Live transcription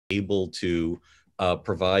able to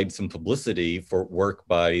provide some publicity for work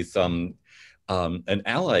by some an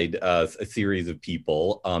allied a series of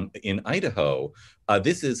people in Idaho.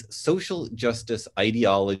 This is Social Justice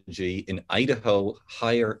Ideology in Idaho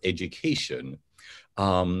Higher Education,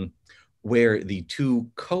 where the two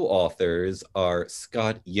co-authors are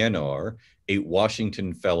Scott Yenor, a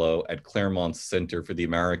Washington Fellow at Claremont's Center for the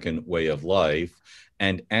American Way of Life,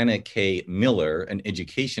 and Anna K. Miller, an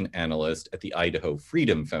education analyst at the Idaho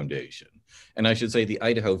Freedom Foundation. And I should say the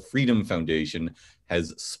Idaho Freedom Foundation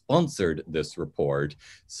has sponsored this report.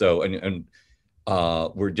 So,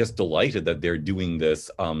 we're just delighted that they're doing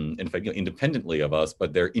this, in fact, independently of us,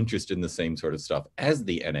 but they're interested in the same sort of stuff as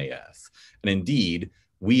the NAS. And indeed,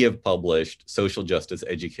 we have published Social Justice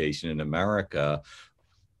Education in America.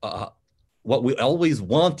 What we always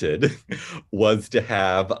wanted was to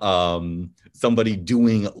have somebody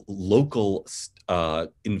doing local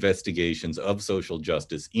investigations of social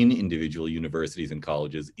justice in individual universities and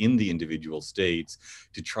colleges in the individual states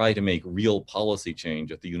to try to make real policy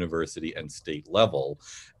change at the university and state level.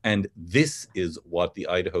 And this is what the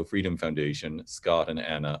Idaho Freedom Foundation, Scott and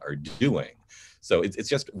Anna, are doing. So it's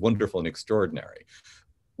just wonderful and extraordinary.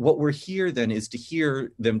 What we're here then is to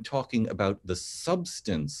hear them talking about the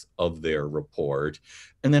substance of their report,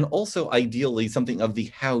 and then also ideally something of the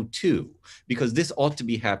how-to, because this ought to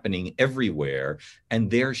be happening everywhere, and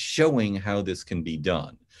they're showing how this can be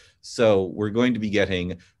done. So we're going to be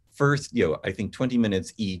getting first, I think 20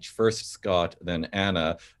 minutes each, first Scott, then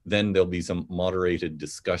Anna, then there'll be some moderated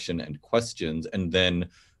discussion and questions, and then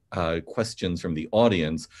questions from the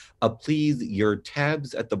audience. Please, your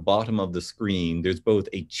tabs at the bottom of the screen, there's both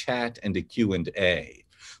a chat and a Q&A.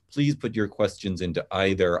 Please put your questions into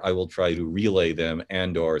either. I will try to relay them,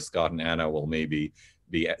 and or Scott and Anna will maybe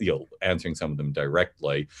be answering some of them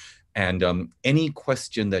directly. And any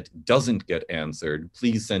question that doesn't get answered,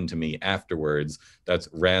 please send to me afterwards. That's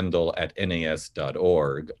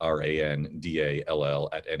randall@nas.org,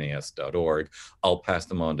 RANDALL@nas.org. I'll pass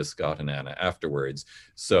them on to Scott and Anna afterwards.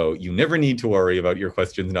 So you never need to worry about your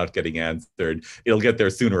questions not getting answered. It'll get there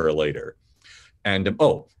sooner or later. And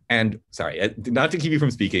and sorry, not to keep you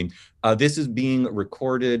from speaking, this is being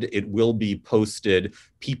recorded. It will be posted.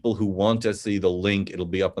 People who want to see the link, it'll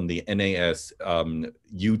be up on the NAS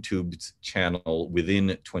YouTube channel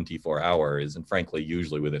within 24 hours, and frankly,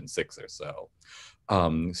 usually within 6 or so.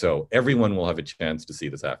 So everyone will have a chance to see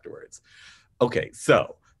this afterwards. Okay,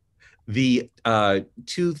 so the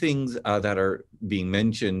two things that are being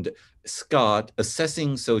mentioned, Scott,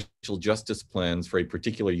 assessing social justice plans for a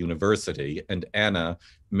particular university, and Anna,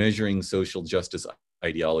 measuring social justice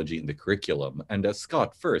ideology in the curriculum. And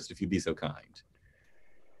Scott, first, if you'd be so kind.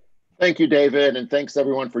 Thank you, David, and thanks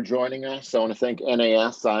everyone for joining us. I want to thank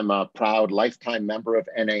NAS. I'm a proud lifetime member of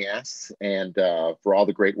NAS, and for all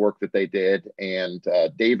the great work that they did. And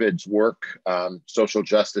David's work, Social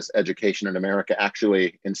Justice Education in America,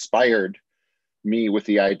 actually inspired me with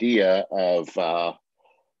the idea of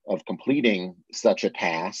completing such a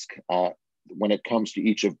task when it comes to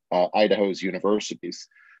each of Idaho's universities.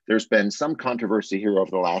 There's been some controversy here over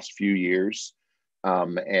the last few years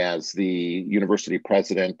as the university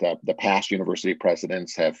president, the past university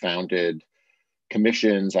presidents have founded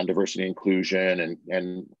commissions on diversity and inclusion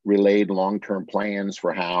and relayed long-term plans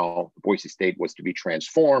for how Boise State was to be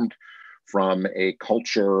transformed from a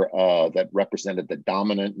culture that represented the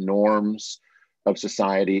dominant norms of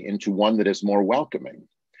society into one that is more welcoming.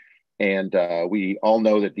 And we all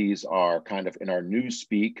know that these are kind of in our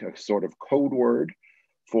newspeak, a sort of code word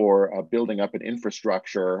for building up an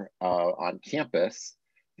infrastructure on campus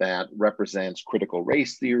that represents critical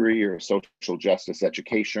race theory or social justice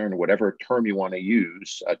education, or whatever term you want to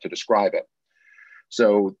use to describe it.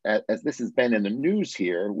 So as this has been in the news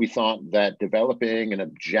here, we thought that developing an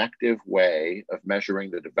objective way of measuring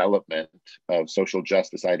the development of social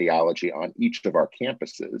justice ideology on each of our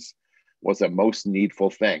campuses was a most needful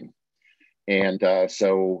thing. And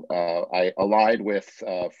so I allied with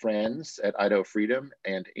friends at Idaho Freedom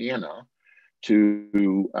and Anna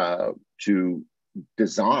to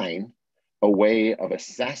design a way of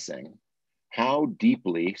assessing how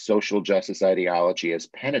deeply social justice ideology has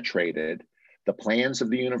penetrated the plans of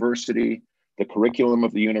the university, the curriculum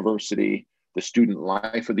of the university, the student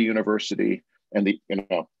life of the university, and the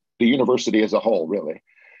university as a whole, really.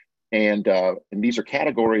 And these are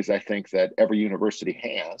categories I think that every university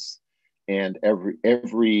has, and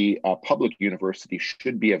every public university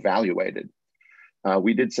should be evaluated.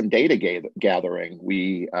 We did some data gathering.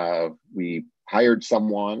 We hired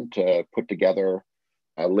someone to put together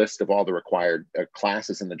a list of all the required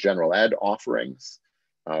classes in the general ed offerings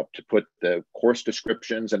to put the course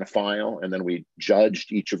descriptions in a file, and then we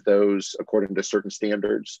judged each of those according to certain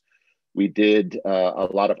standards. We did a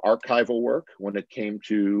lot of archival work when it came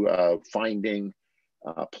to finding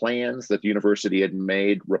plans that the university had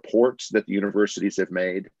made, reports that the universities have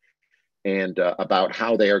made, and about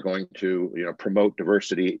how they are going to promote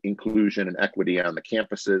diversity, inclusion, and equity on the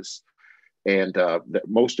campuses. And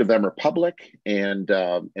most of them are public, and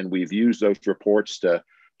we've used those reports to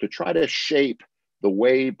try to shape the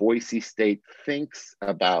way Boise State thinks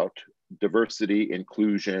about diversity,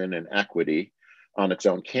 inclusion, and equity on its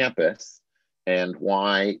own campus, and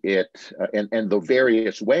why it and the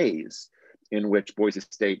various ways in which Boise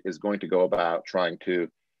State is going to go about trying to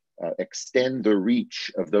extend the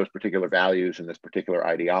reach of those particular values and this particular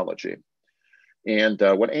ideology. And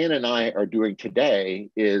what Anna and I are doing today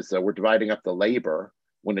is we're dividing up the labor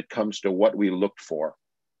when it comes to what we looked for.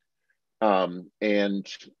 What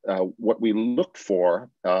we looked for,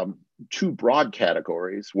 two broad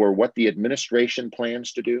categories, were what the administration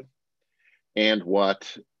plans to do and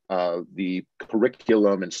what the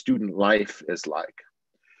curriculum and student life is like.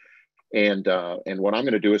 And what I'm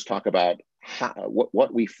going to do is talk about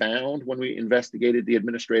what we found when we investigated the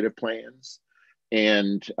administrative plans,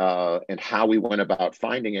 and how we went about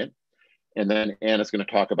finding it. And then Anna's going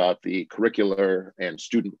to talk about the curricular and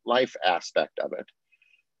student life aspect of it.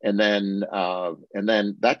 And then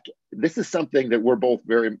that this is something that we're both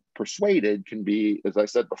very persuaded can be, as I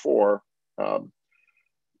said before,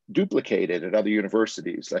 duplicated at other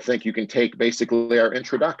universities. I think you can take basically our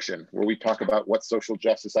introduction, where we talk about what social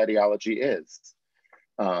justice ideology is,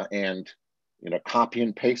 and copy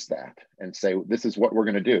and paste that and say, this is what we're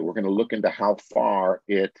going to do. We're going to look into how far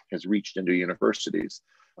it has reached into universities.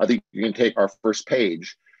 I think you can take our first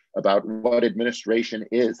page about what administration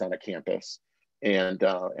is on a campus, and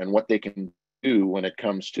what they can do when it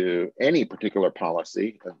comes to any particular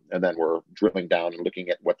policy, and then we're drilling down and looking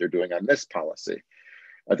at what they're doing on this policy.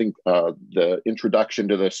 I think the introduction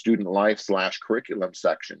to the student life / curriculum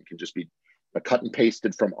section can just be cut and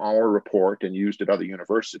pasted from our report and used at other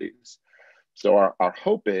universities. So our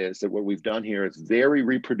hope is that what we've done here is very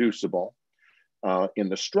reproducible in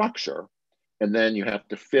the structure, and then you have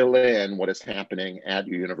to fill in what is happening at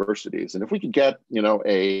your universities. And if we could get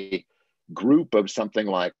a group of something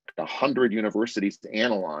like 100 universities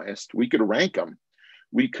analyzed, we could rank them.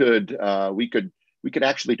 We could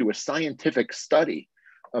actually do a scientific study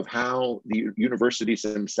of how the universities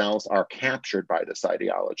themselves are captured by this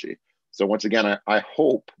ideology. So once again, I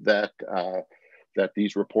hope that that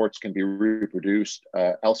these reports can be reproduced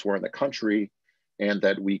elsewhere in the country, and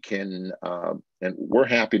that we can, and we're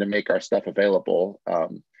happy to make our stuff available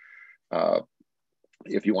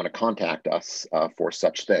if you want to contact us for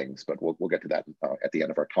such things, but we'll get to that at the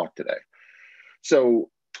end of our talk today. So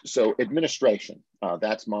administration,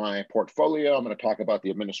 that's my portfolio. I'm going to talk about the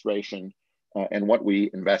administration and what we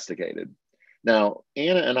investigated. Now,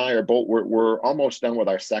 Anna and I are both, we're almost done with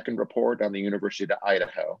our second report on the University of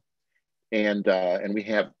Idaho. And we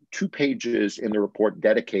have 2 pages in the report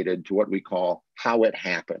dedicated to what we call how it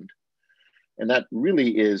happened. And that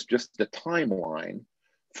really is just the timeline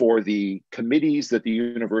for the committees that the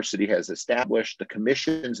university has established, the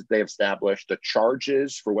commissions that they have established, the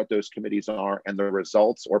charges for what those committees are, and the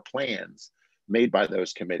results or plans made by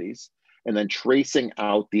those committees, and then tracing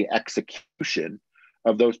out the execution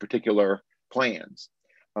of those particular plans.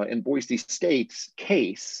 In Boise State's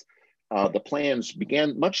case, the plans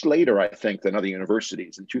began much later, I think, than other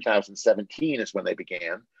universities. In 2017 is when they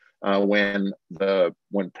began, when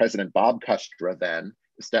President Bob Kustra then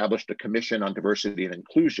established a Commission on Diversity and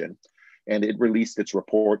Inclusion, and it released its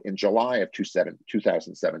report in July of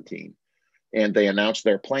 2017. And they announced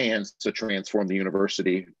their plans to transform the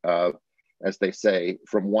university, as they say,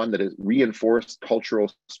 from one that has reinforced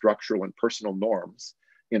cultural, structural, and personal norms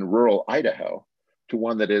in rural Idaho to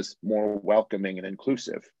one that is more welcoming and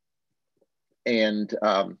inclusive. And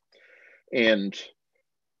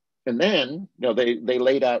then they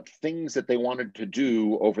laid out things that they wanted to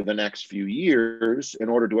do over the next few years in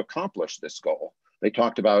order to accomplish this goal. They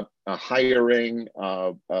talked about hiring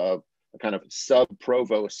a kind of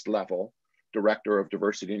sub-provost level director of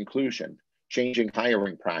diversity and inclusion, changing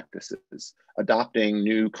hiring practices, adopting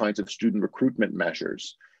new kinds of student recruitment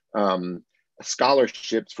measures,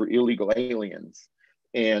 scholarships for illegal aliens,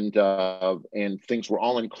 and things were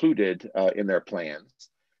all included in their plans.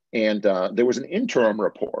 And there was an interim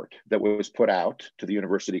report that was put out to the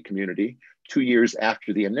university community 2 years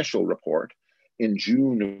after the initial report in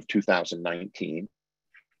June of 2019,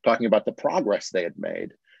 talking about the progress they had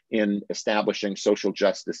made in establishing social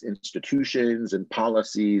justice institutions and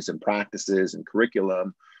policies and practices and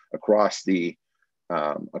curriculum across the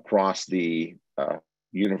across the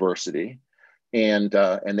university. And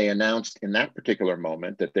they announced in that particular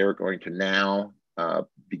moment that they're going to now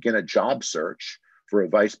begin a job search for a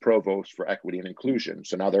vice provost for equity and inclusion.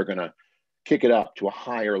 So now they're going to kick it up to a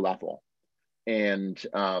higher level. And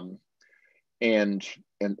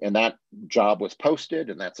that job was posted,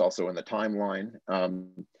 and that's also in the timeline.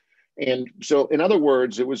 And so, in other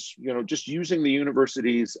words, it was, you know, just using the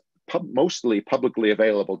university's mostly publicly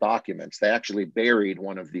available documents. They actually buried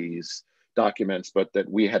one of these documents, but that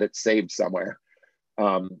we had it saved somewhere.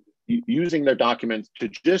 Using their documents to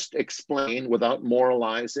just explain without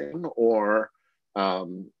moralizing or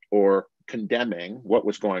condemning what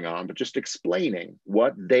was going on, but just explaining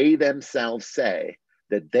what they themselves say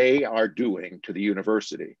that they are doing to the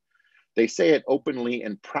university. They say it openly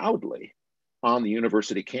and proudly on the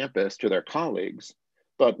university campus to their colleagues,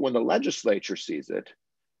 but when the legislature sees it,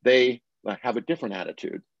 they have a different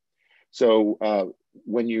attitude. So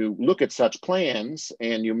when you look at such plans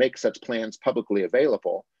and you make such plans publicly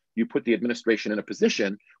available, you put the administration in a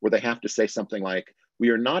position where they have to say something like, we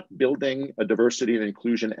are not building a diversity and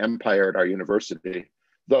inclusion empire at our university,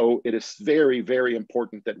 though it is very, very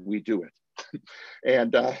important that we do it.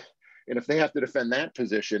 And if they have to defend that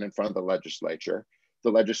position in front of the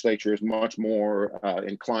legislature is much more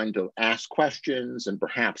inclined to ask questions and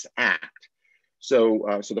perhaps act.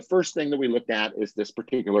 So the first thing that we looked at is this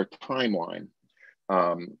particular timeline.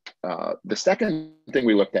 The second thing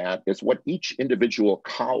we looked at is what each individual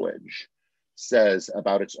college says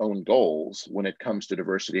about its own goals when it comes to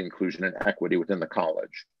diversity, inclusion, and equity within the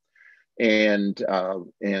college. And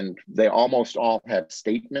they almost all have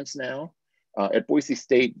statements now. At Boise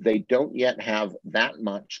State, they don't yet have that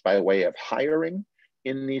much by way of hiring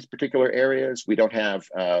in these particular areas. We don't have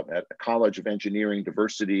at the College of Engineering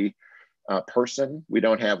diversity person. We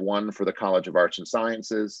don't have one for the College of Arts and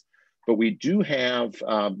Sciences, but we do have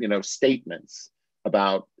statements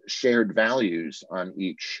about shared values on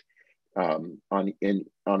each on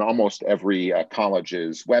almost every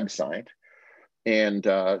college's website. And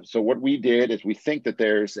so what we did is we think that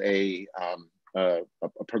there's a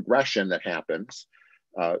progression that happens.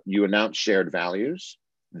 You announce shared values,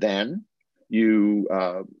 then you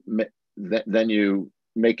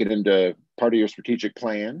make it into part of your strategic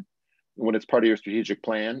plan. When it's part of your strategic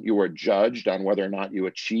plan, you are judged on whether or not you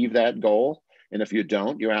achieve that goal. And if you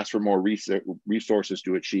don't, you ask for more resources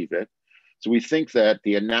to achieve it. So we think that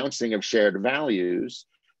the announcing of shared values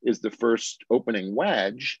is the first opening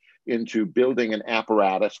wedge into building an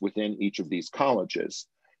apparatus within each of these colleges.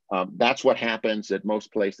 That's what happens at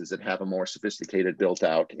most places that have a more sophisticated built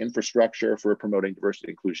out infrastructure for promoting diversity,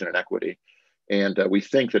 inclusion, and equity. And we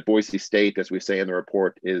think that Boise State, as we say in the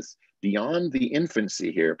report, is beyond the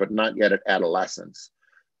infancy here, but not yet at adolescence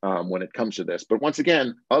when it comes to this. But once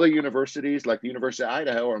again, other universities like the University of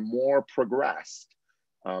Idaho are more progressed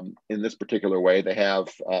in this particular way. They have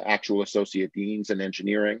actual associate deans in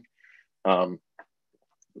engineering.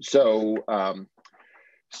 So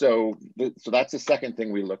that's the second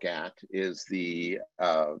thing we look at is the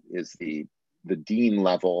dean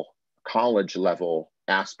level, college level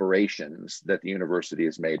aspirations that the university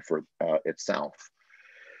has made for itself.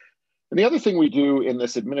 And the other thing we do in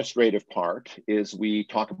this administrative part is we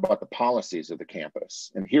talk about the policies of the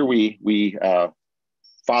campus. And here we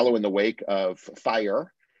follow in the wake of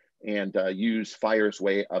FIRE and use FIRE's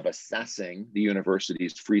way of assessing the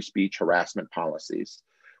university's free speech harassment policies.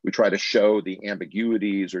 We try to show the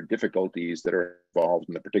ambiguities or difficulties that are involved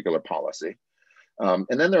in the particular policy.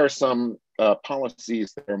 And then there are some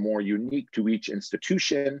policies that are more unique to each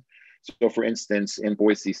institution. So for instance, in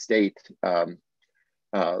Boise State,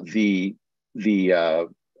 the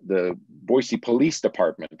Boise Police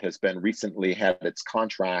Department has been recently had its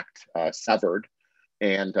contract severed,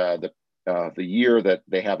 and the year that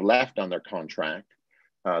they have left on their contract,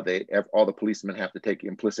 all the policemen have to take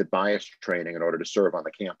implicit bias training in order to serve on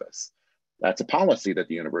the campus. That's a policy that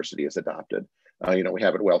the university has adopted. We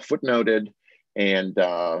have it well footnoted, and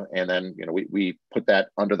then we put that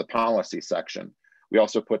under the policy section. We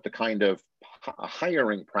also put the kind of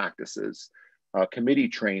hiring practices, committee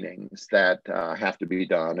trainings that have to be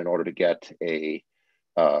done in order to get a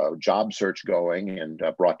job search going and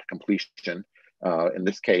brought to completion. In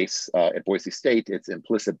this case, at Boise State, it's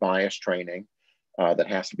implicit bias training that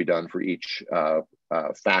has to be done for each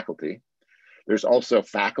faculty. There's also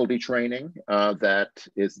faculty training that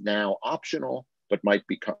is now optional, but might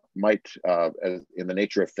in the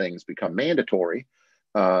nature of things, become mandatory.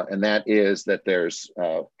 And that is that there's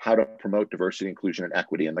how to promote diversity, inclusion, and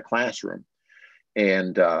equity in the classroom.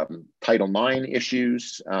 And Title IX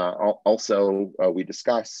issues also we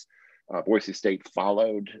discuss. Boise State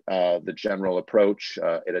followed the general approach.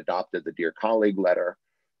 It adopted the Dear Colleague letter.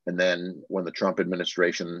 And then when the Trump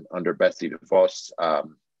administration under Betsy DeVos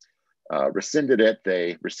rescinded it,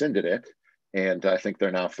 they rescinded it. And I think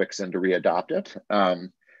they're now fixing to re-adopt it.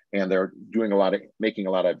 And they're doing making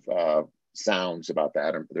a lot of sounds about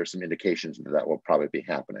that. And there's some indications that that will probably be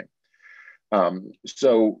happening.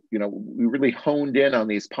 So, we really honed in on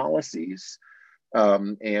these policies.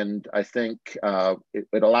 And I think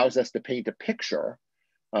it allows us to paint a picture,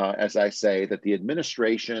 as I say, that the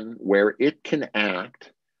administration, where it can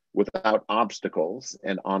act without obstacles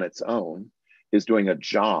and on its own, is doing a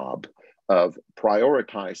job of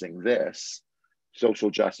prioritizing this social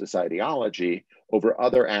justice ideology over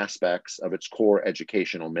other aspects of its core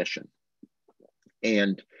educational mission.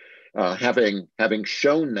 And having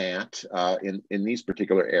shown that in these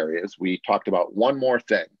particular areas, we talked about one more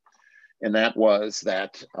thing, and that was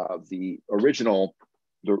that the original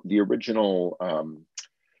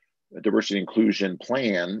diversity inclusion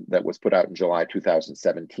plan that was put out in July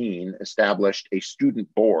 2017 established a student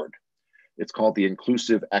board. It's called the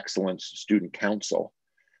Inclusive Excellence Student Council,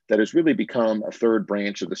 that has really become a third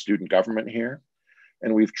branch of the student government here.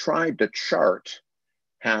 And we've tried to chart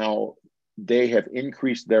how they have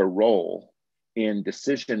increased their role in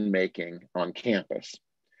decision-making on campus.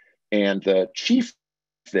 And the chief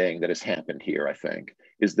thing that has happened here, I think,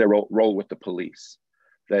 is their role with the police.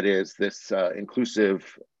 That is, this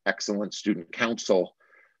Inclusive Excellence Student Council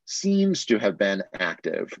seems to have been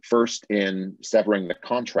active, first in severing the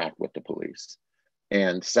contract with the police,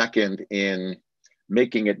 and second in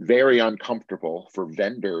making it very uncomfortable for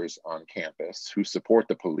vendors on campus who support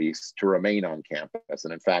the police to remain on campus.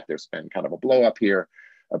 And in fact, there's been kind of a blow up here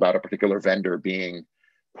about a particular vendor being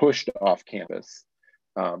pushed off campus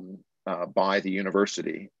by the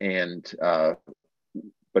university, and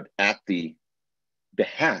but at the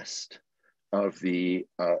behest of the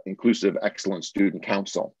Inclusive Excellence Student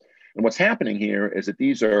Council. And what's happening here is that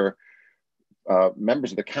these are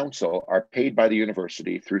members of the council are paid by the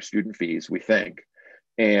university through student fees, we think,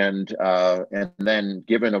 and then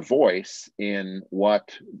given a voice in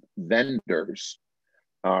what vendors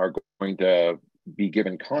are going to be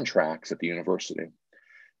given contracts at the university.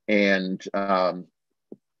 And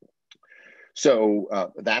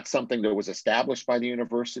so that's something that was established by the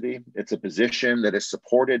university. It's a position that is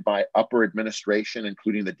supported by upper administration,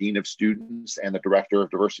 including the Dean of Students and the Director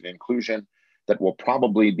of Diversity and Inclusion, that will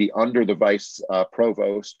probably be under the Vice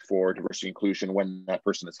Provost for Diversity and Inclusion when that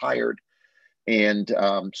person is hired. And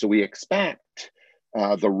so we expect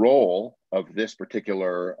the role of this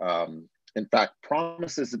particular, in fact,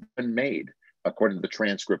 promises have been made, according to the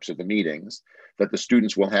transcripts of the meetings, that the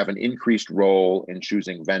students will have an increased role in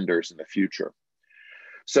choosing vendors in the future.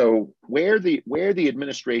 So where the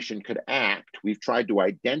administration could act, we've tried to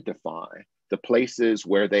identify the places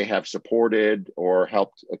where they have supported or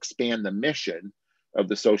helped expand the mission of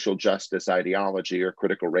the social justice ideology or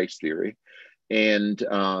critical race theory. And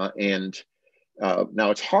now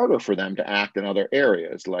it's harder for them to act in other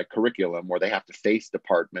areas like curriculum, where they have to face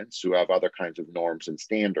departments who have other kinds of norms and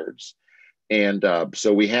standards. And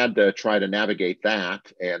so we had to try to navigate that.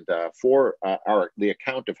 And for the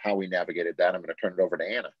account of how we navigated that, I'm going to turn it over to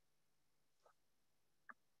Anna.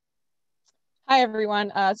 Hi,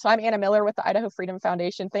 everyone. So I'm Anna Miller with the Idaho Freedom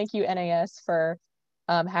Foundation. Thank you, NAS, for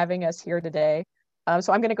having us here today.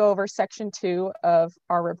 So I'm going to go over section 2 of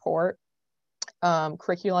our report,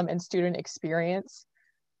 curriculum and student experience.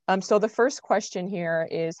 So the first question here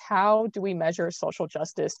is, how do we measure social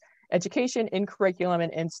justice education in curriculum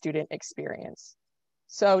and in student experience?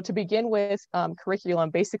 So to begin with curriculum,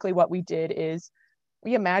 basically what we did is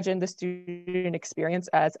we imagined the student experience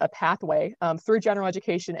as a pathway through general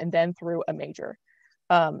education and then through a major.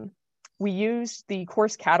 We used the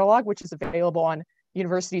course catalog, which is available on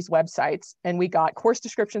universities' websites, and we got course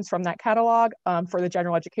descriptions from that catalog for the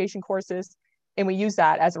general education courses, and we use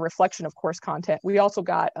that as a reflection of course content. We also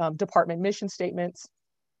got department mission statements,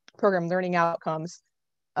 program learning outcomes,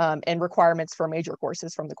 and requirements for major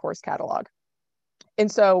courses from the course catalog. And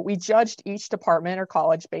so we judged each department or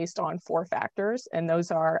college based on 4 factors, and those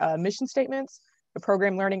are mission statements, the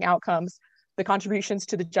program learning outcomes, the contributions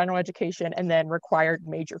to the general education, and then required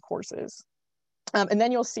major courses. And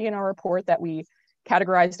then you'll see in our report that we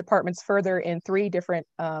categorize departments further in 3 different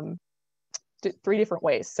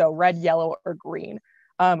ways, so red, yellow, or green.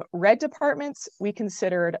 Red departments we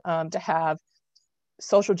considered to have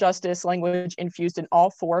social justice language infused in all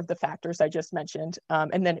 4 of the factors I just mentioned.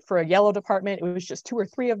 And then for a yellow department, it was just 2 or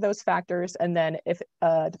 3 of those factors. And then if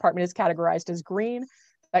a department is categorized as green,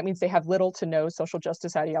 that means they have little to no social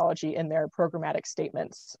justice ideology in their programmatic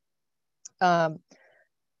statements.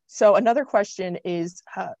 So another question is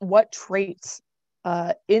what traits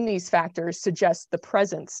in these factors suggest the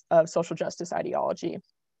presence of social justice ideology?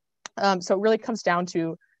 So it really comes down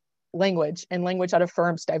to language, and language that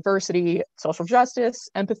affirms diversity, social justice,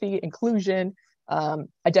 empathy, inclusion,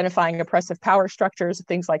 identifying oppressive power structures,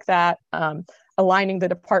 things like that, aligning the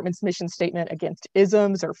department's mission statement against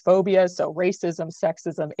isms or phobias, so racism,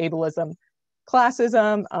 sexism, ableism,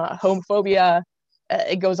 classism, homophobia,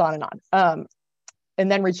 it goes on and on. And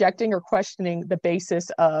then rejecting or questioning the basis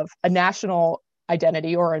of a national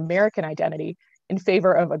identity or American identity in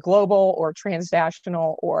favor of a global or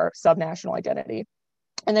transnational or subnational identity.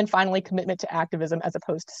 And then finally, commitment to activism as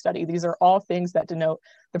opposed to study. These are all things that denote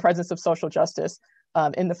the presence of social justice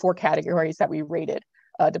in the 4 categories that we rated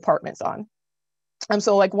departments on.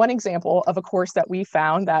 So like one example of a course that we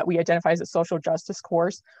found that we identify as a social justice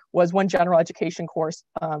course was one general education course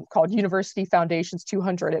called University Foundations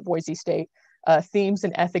 200 at Boise State, Themes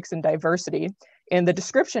in Ethics and Diversity. And the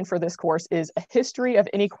description for this course is a history of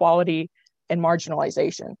inequality and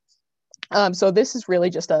marginalization. So this is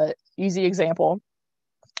really just an easy example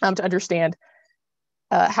to understand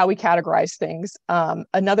how we categorize things.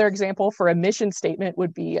 Another example for a mission statement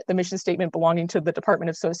would be the mission statement belonging to the Department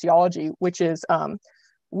of Sociology, which is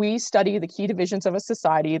we study the key divisions of a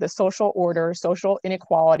society, the social order, social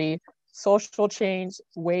inequality, social change,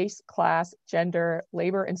 race, class, gender,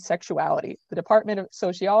 labor, and sexuality. The Department of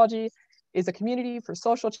Sociology is a community for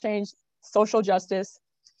social change, social justice,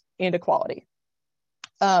 and equality.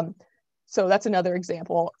 So that's another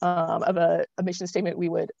example of a mission statement we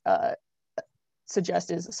would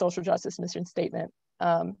suggest is a social justice mission statement.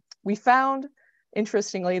 We found,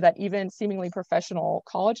 interestingly, that even seemingly professional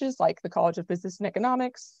colleges like the College of Business and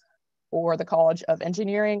Economics or the College of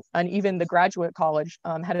Engineering and even the Graduate College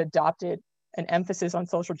had adopted an emphasis on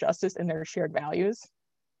social justice in their shared values.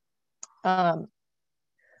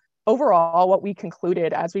 Overall, what we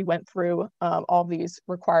concluded as we went through all these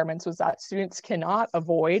requirements was that students cannot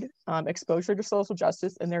avoid exposure to social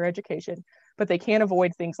justice in their education, but they can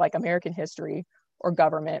avoid things like American history or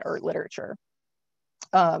government or literature.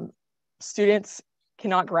 Students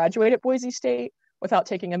cannot graduate at Boise State without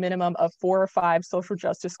taking a minimum of 4 or 5 social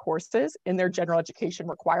justice courses in their general education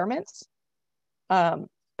requirements.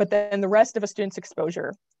 But then the rest of a student's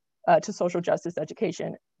exposure to social justice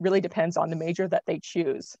education really depends on the major that they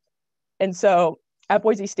choose. And so at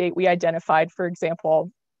Boise State, we identified, for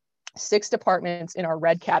example, 6 departments in our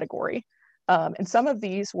red category. And some of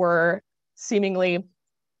these were seemingly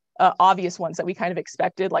obvious ones that we kind of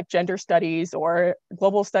expected, like gender studies or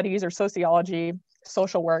global studies or sociology,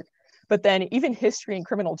 social work. But then even history and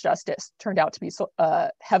criminal justice turned out to be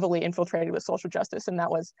heavily infiltrated with social justice. And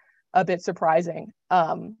that was a bit surprising.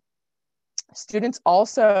 Students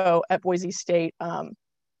also at Boise State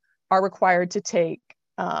are required to take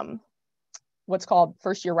what's called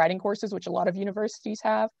first-year writing courses, which a lot of universities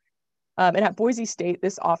have. And at Boise State,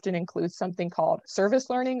 this often includes something called service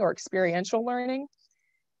learning or experiential learning.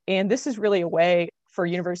 And this is really a way for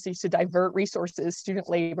universities to divert resources, student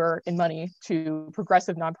labor, and money to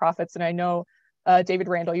progressive nonprofits. And I know, David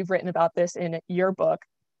Randall, you've written about this in your book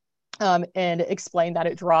and explained that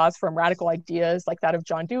it draws from radical ideas like that of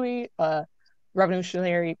John Dewey,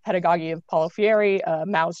 revolutionary pedagogy of Paulo Freire,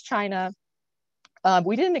 Mao's China.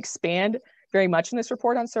 We didn't expand very much in this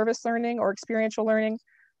report on service learning or experiential learning.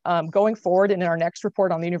 Going forward and in our next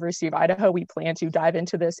report on the University of Idaho, we plan to dive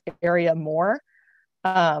into this area more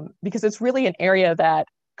because it's really an area that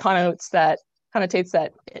connotates that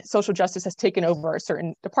social justice has taken over a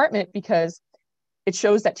certain department because it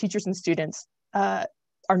shows that teachers and students are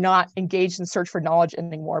not engaged in search for knowledge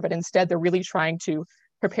anymore, but instead they're really trying to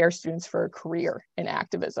prepare students for a career in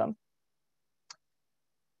activism.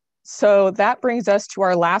 So that brings us to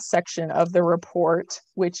our last section of the report,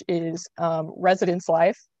 which is residence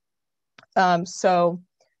life. So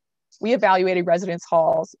we evaluated residence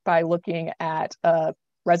halls by looking at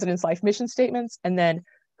residence life mission statements and then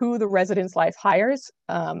who the residence life hires,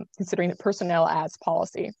 considering the personnel as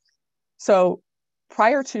policy. So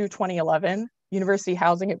prior to 2011, university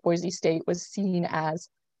housing at Boise State was seen as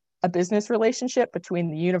a business relationship between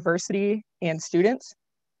the university and students,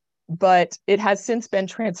 but it has since been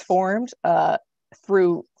transformed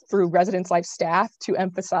through residence life staff to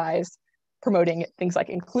emphasize promoting things like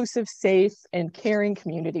inclusive, safe, and caring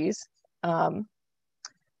communities. And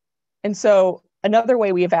so another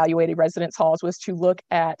way we evaluated residence halls was to look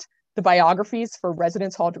at the biographies for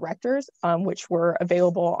residence hall directors, which were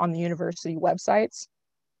available on the university websites.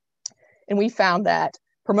 And we found that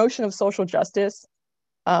promotion of social justice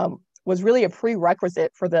was really a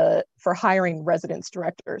prerequisite for hiring residence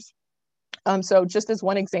directors. So just as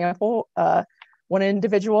one example, One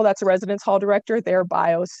individual that's a residence hall director, their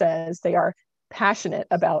bio says they are passionate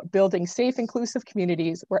about building safe, inclusive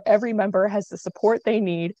communities where every member has the support they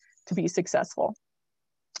need to be successful.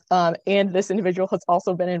 And this individual has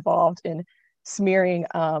also been involved in smearing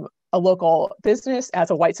a local business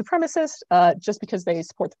as a white supremacist just because they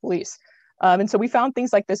support the police. And so we found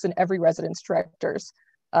things like this in every residence director's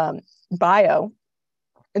bio.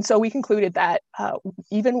 And so we concluded that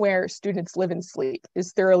even where students live and sleep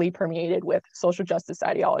is thoroughly permeated with social justice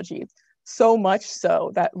ideology, so much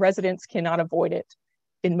so that residents cannot avoid it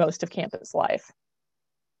in most of campus life.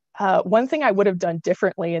 One thing I would have done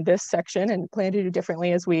differently in this section and plan to do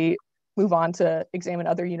differently as we move on to examine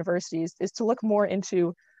other universities is to look more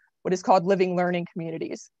into what is called living learning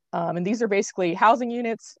communities. And these are basically housing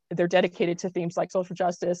units. They're dedicated to themes like social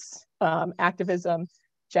justice, activism,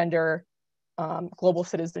 gender, global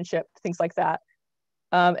citizenship, things like that.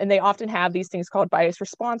 And they often have these things called bias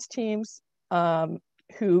response teams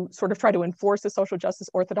who sort of try to enforce the social justice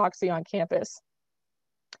orthodoxy on campus.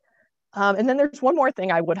 And then there's one more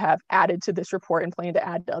thing I would have added to this report and plan to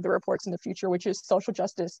add to other reports in the future, which is social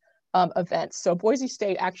justice events. So Boise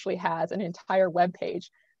State actually has an entire webpage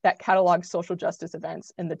that catalogs social justice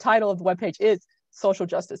events. And the title of the webpage is Social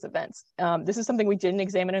Justice Events. This is something we didn't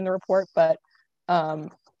examine in the report, but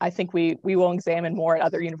I think we will examine more at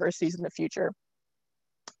other universities in the future.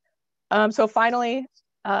 So finally,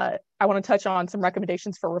 I want to touch on some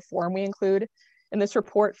recommendations for reform we include in this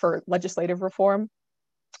report for legislative reform.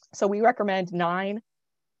 So we recommend 9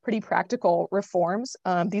 pretty practical reforms.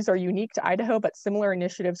 These are unique to Idaho, but similar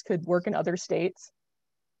initiatives could work in other states.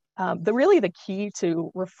 The key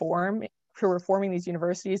to reforming these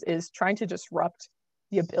universities is trying to disrupt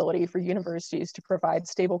the ability for universities to provide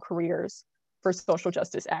stable careers for social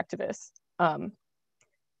justice activists.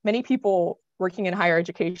 Many people working in higher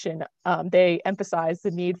education, they emphasize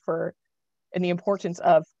the need for and the importance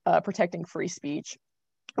of protecting free speech.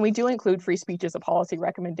 And we do include free speech as a policy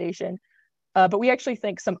recommendation, but we actually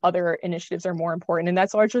think some other initiatives are more important. And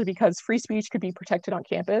that's largely because free speech could be protected on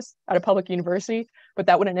campus at a public university, but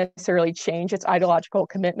that wouldn't necessarily change its ideological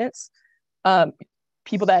commitments.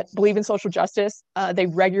 People that believe in social justice, they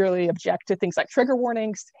regularly object to things like trigger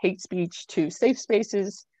warnings, hate speech, to safe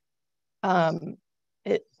spaces.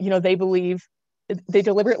 They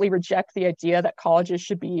deliberately reject the idea that colleges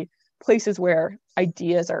should be places where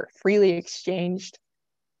ideas are freely exchanged.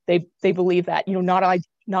 They believe that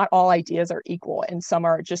not all ideas are equal, and some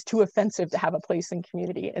are just too offensive to have a place in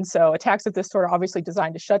community. And so attacks of this sort are obviously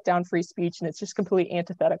designed to shut down free speech, and it's just completely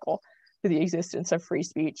antithetical to the existence of free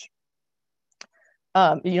speech.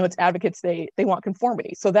 Its advocates, they want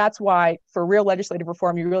conformity. So that's why for real legislative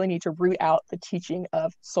reform, you really need to root out the teaching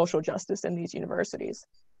of social justice in these universities.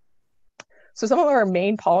 So some of our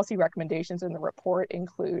main policy recommendations in the report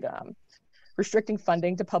include restricting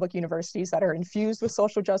funding to public universities that are infused with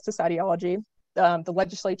social justice ideology. The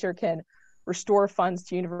legislature can restore funds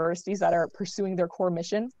to universities that are pursuing their core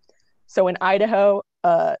mission. So in Idaho,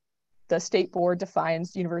 the state board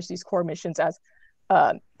defines universities' core missions as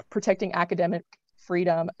protecting academic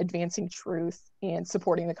freedom, advancing truth, and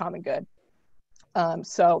supporting the common good.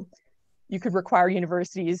 So you could require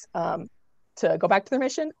universities to go back to their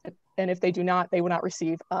mission, and if they do not, they will not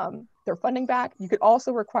receive their funding back. You could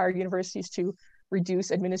also require universities to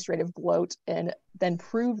reduce administrative bloat and then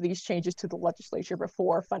prove these changes to the legislature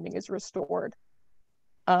before funding is restored.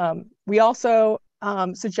 We also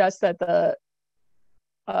suggest that the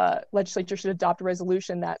legislature should adopt a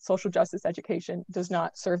resolution that social justice education does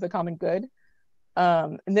not serve the common good.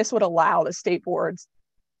 And this would allow the state boards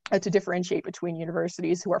to differentiate between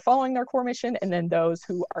universities who are following their core mission and then those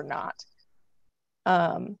who are not.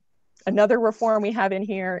 Another reform we have in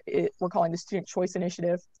here, we're calling the Student Choice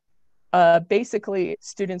Initiative. Basically,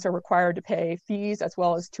 students are required to pay fees as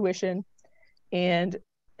well as tuition. And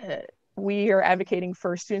we are advocating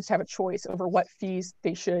for students to have a choice over what fees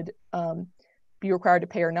they should be required to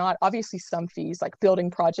pay or not. Obviously, some fees like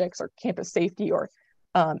building projects or campus safety or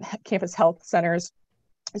campus health centers,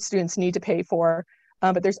 students need to pay for.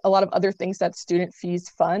 But there's a lot of other things that student fees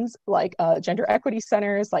funds, like gender equity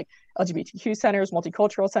centers, like LGBTQ centers,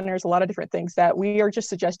 multicultural centers, a lot of different things that we are just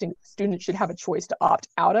suggesting students should have a choice to opt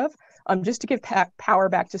out of, just to give power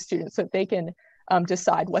back to students so that they can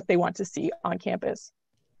decide what they want to see on campus.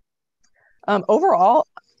 Overall,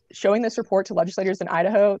 showing this report to legislators in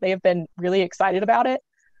Idaho, they have been really excited about it.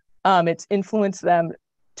 It's influenced them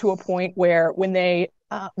to a point where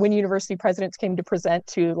when university presidents came to present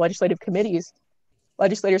to legislative committees,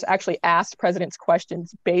 legislators actually asked presidents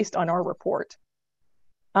questions based on our report.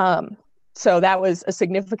 So that was a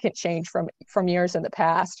significant change from years in the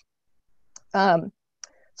past.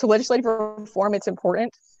 So So legislative reform, it's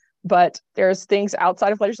important, but there's things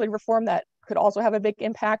outside of legislative reform that could also have a big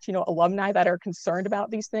impact. You know, alumni that are concerned about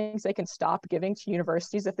these things, they can stop giving to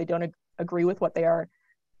universities if they don't agree with what they are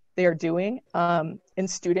doing. And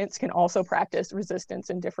students can also practice resistance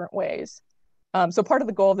in different ways. So part of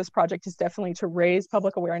the goal of this project is definitely to raise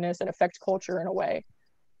public awareness and affect culture in a way.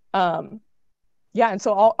 Yeah, and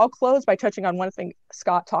so I'll close by touching on one thing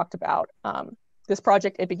Scott talked about. This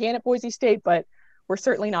project, it began at Boise State, but we're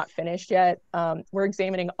certainly not finished yet. We're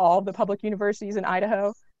examining all of the public universities in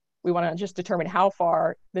Idaho. We want to just determine how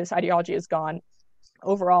far this ideology has gone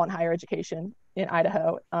overall in higher education in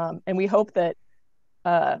Idaho. And we hope that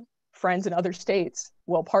friends in other states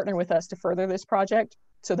will partner with us to further this project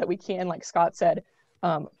so that we can, like Scott said,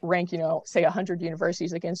 rank, say 100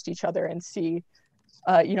 universities against each other and see,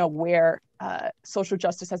 where social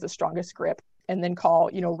justice has the strongest grip, and then call,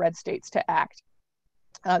 red states to act.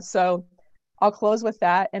 So I'll close with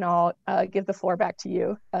that, and I'll give the floor back to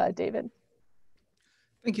you, David.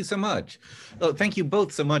 Thank you so much. Well, thank you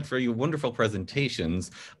both so much for your wonderful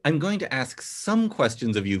presentations. I'm going to ask some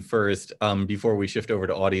questions of you first before we shift over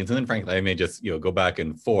to audience, and then frankly, I may just go back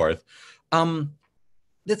and forth.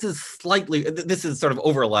 This is sort of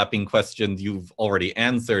overlapping questions you've already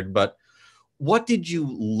answered, but what did you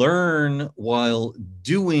learn while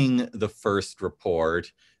doing the first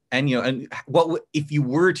report? And what if you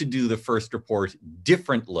were to do the first report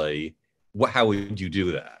differently? How would you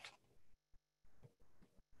do that?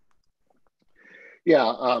 Yeah,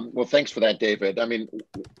 well, thanks for that, David. I mean,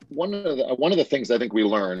 one of the things I think we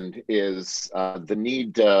learned is the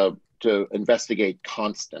need to investigate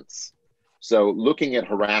constants. So looking at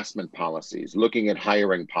harassment policies, looking at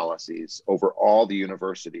hiring policies over all the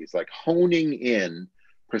universities, like honing in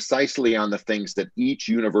precisely on the things that each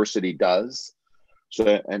university does.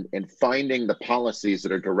 So, and finding the policies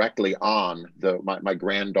that are directly on my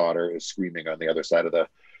granddaughter is screaming on the other side of the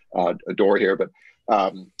door here, but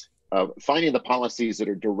finding the policies that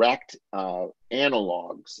are direct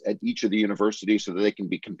analogs at each of the universities so that they can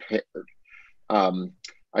be compared.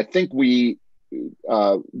 I think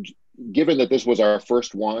given that this was our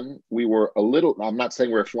first one, we were a little, I'm not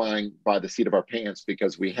saying we're flying by the seat of our pants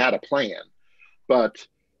because we had a plan, but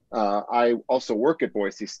I also work at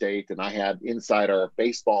Boise State, and I had insider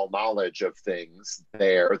baseball knowledge of things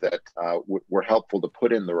there that were helpful to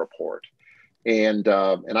put in the report. And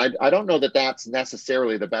I don't know that that's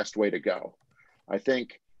necessarily the best way to go. I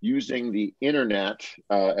think using the internet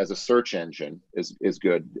as a search engine is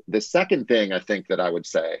good. The second thing I think that I would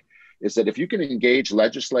say is that if you can engage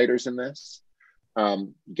legislators in this,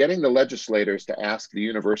 getting the legislators to ask the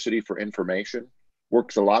university for information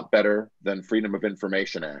works a lot better than Freedom of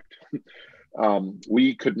Information Act.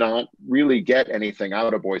 We could not really get anything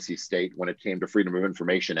out of Boise State when it came to Freedom of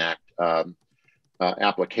Information Act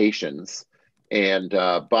applications.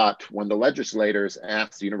 But when the legislators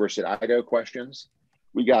asked the University of Idaho questions,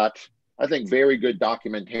 we got, I think, very good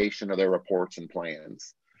documentation of their reports and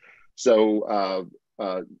plans. So,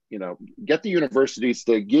 get the universities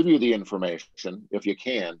to give you the information if you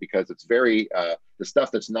can, because it's the stuff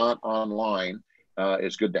that's not online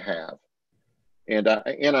is good to have. And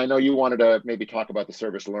I know you wanted to maybe talk about the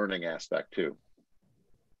service learning aspect too.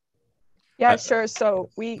 Yeah, sure. So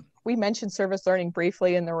we mentioned service learning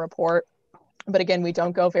briefly in the report, but again, we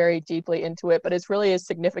don't go very deeply into it, but it's really a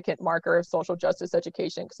significant marker of social justice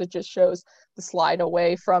education because it just shows the slide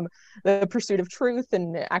away from the pursuit of truth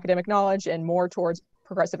and academic knowledge and more towards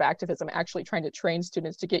progressive activism, actually trying to train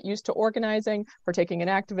students to get used to organizing, partaking in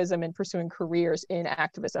activism, and pursuing careers in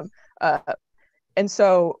activism. And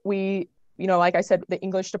so we, like I said, the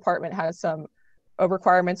English department has some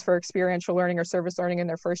requirements for experiential learning or service learning in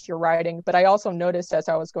their first year writing. But I also noticed as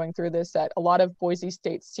I was going through this that a lot of Boise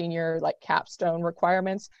State senior capstone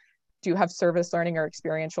requirements do have service learning or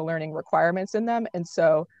experiential learning requirements in them. And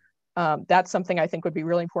so that's something I think would be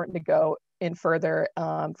really important to go in further.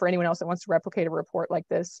 For anyone else that wants to replicate a report like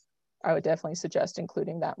this, I would definitely suggest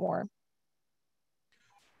including that more.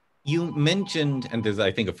 You mentioned, and there's,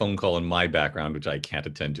 I think, a phone call in my background, which I can't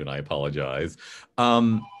attend to, and I apologize.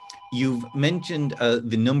 You've mentioned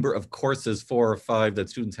the number of courses, 4 or 5, that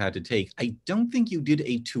students had to take. I don't think you did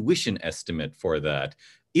a tuition estimate for that.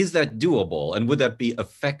 Is that doable? And would that be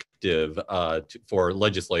effective for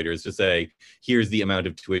legislators to say, here's the amount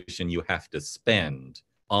of tuition you have to spend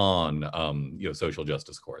on social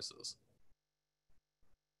justice courses?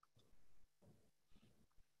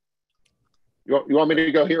 You want me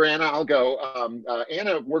to go here, Anna? I'll go.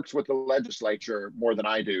 Anna works with the legislature more than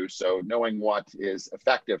I do, so knowing what is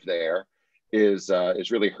effective there is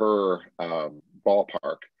really her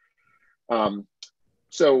ballpark.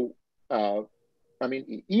 I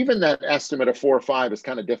mean, even that estimate of 4 or 5 is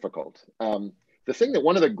kind of difficult.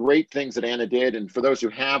 One of the great things that Anna did, and for those who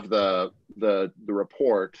have the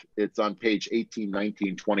report, it's on page 18,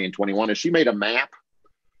 19, 20, and 21, is she made a map.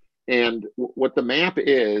 And what the map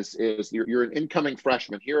is you're an incoming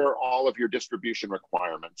freshman. Here are all of your distribution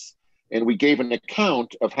requirements. And we gave an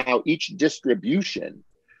account of how each distribution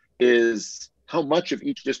is, how much of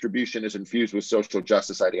each distribution is infused with social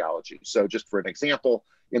justice ideology. So just for an example,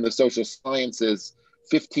 in the social sciences,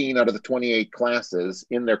 15 out of the 28 classes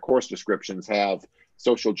in their course descriptions have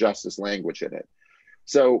social justice language in it.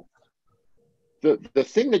 So the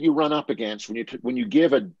thing that you run up against when you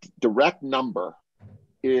give a direct number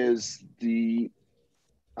is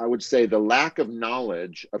I would say the lack of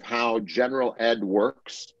knowledge of how general ed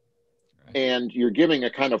works. Right. And you're giving a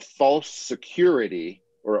kind of false security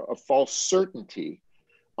or a false certainty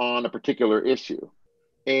on a particular issue.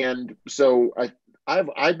 And so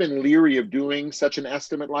I've been leery of doing such an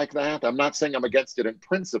estimate like that. I'm not saying I'm against it in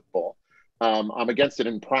principle. I'm against it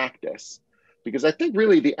in practice, because I think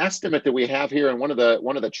really the estimate that we have here, and one of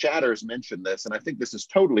the chatters mentioned this, and I think this is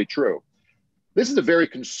totally true. This is a very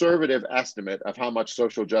conservative estimate of how much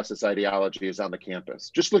social justice ideology is on the campus.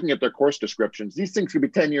 Just looking at their course descriptions, these things could be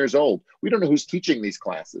 10 years old. We don't know who's teaching these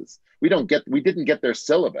classes. We didn't get their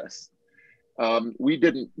syllabus. We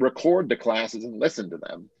didn't record the classes and listen to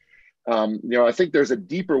them. I think there's a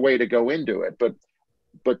deeper way to go into it.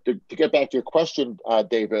 But to get back to your question,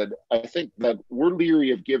 David, I think that we're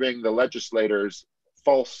leery of giving the legislators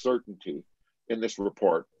false certainty in this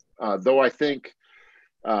report, though I think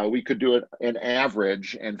we could do an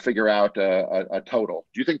average and figure out a total.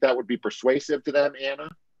 Do you think that would be persuasive to them, Anna?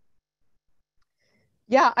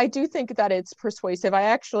 Yeah, I do think that it's persuasive. I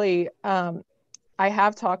actually, I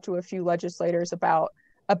have talked to a few legislators about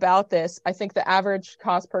this. I think the average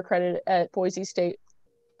cost per credit at Boise State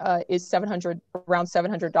is around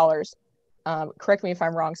 $700. Correct me if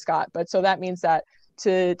I'm wrong, Scott. But so that means that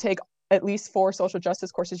to take at least 4 social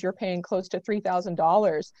justice courses, you're paying close to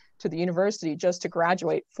 $3,000 to the university just to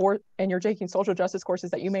graduate and you're taking social justice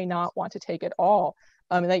courses that you may not want to take at all,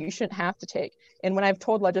 and that you shouldn't have to take. And when I've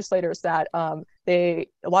told legislators that, a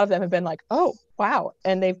lot of them have been like, oh, wow.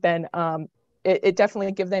 And they've been, it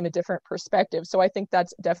definitely gives them a different perspective. So I think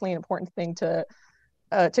that's definitely an important thing to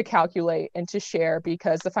calculate and to share,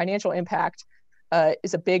 because the financial impact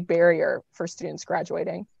is a big barrier for students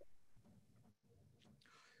graduating.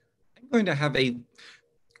 I'm going to have a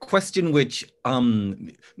question which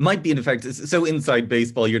might be, in effect, so inside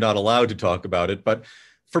baseball, you're not allowed to talk about it, but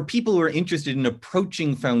for people who are interested in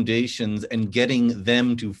approaching foundations and getting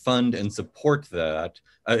them to fund and support that,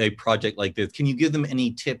 a project like this, can you give them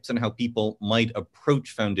any tips on how people might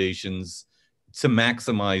approach foundations to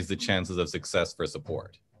maximize the chances of success for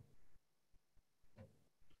support?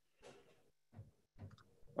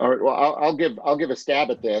 All right. Well, I'll give a stab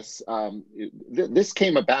at this. This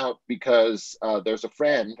came about because there's a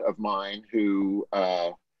friend of mine who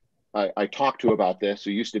I talked to about this,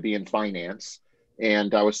 who used to be in finance,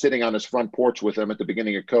 and I was sitting on his front porch with him at the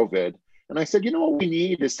beginning of COVID, and I said, you know what we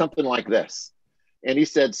need is something like this. And he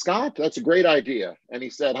said, Scott, that's a great idea. And he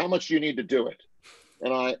said, how much do you need to do it?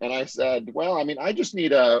 And I said, well, I mean, I just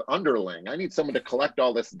need a underling. I need someone to collect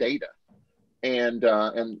all this data. And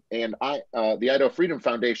the Idaho Freedom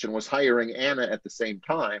Foundation was hiring Anna at the same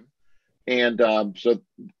time. And so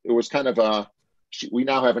it was kind of we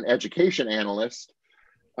now have an education analyst,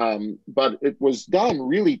 but it was done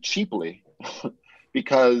really cheaply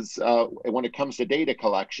because when it comes to data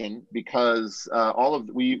collection, because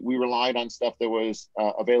we relied on stuff that was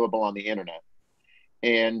available on the internet.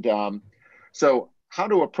 And so how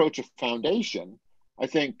to approach a foundation, I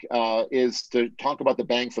think, is to talk about the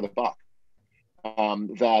bang for the buck.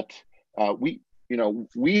 We'll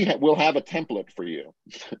have a template for you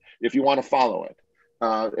if you want to follow it.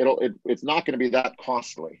 It's not going to be that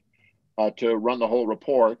costly to run the whole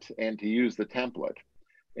report and to use the template.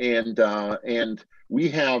 And we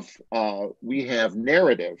have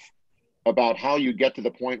narrative about how you get to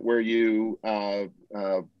the point where you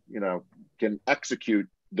can execute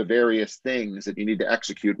the various things that you need to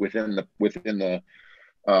execute within the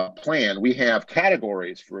plan. We have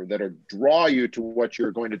categories that draw you to what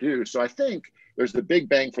you're going to do. So I think there's the big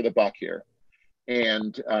bang for the buck here,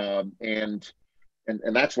 and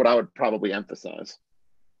that's what I would probably emphasize.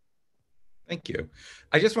 Thank you.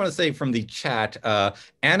 I just want to say from the chat,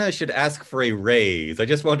 Anna should ask for a raise. I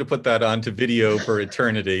just wanted to put that onto video for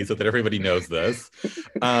eternity so that everybody knows this.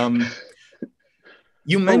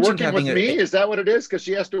 You mentioned working with me. Is that what it is? Because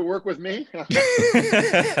she has to work with me.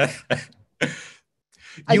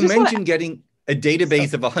 You mentioned getting a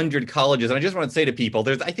database of 100 colleges. And I just want to say to people,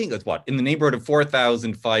 there's, I think that's what, in the neighborhood of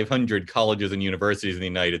 4,500 colleges and universities in the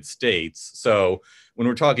United States. So when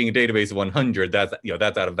we're talking a database of 100, that's,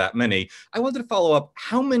 that's out of that many. I wanted to follow up,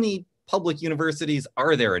 how many public universities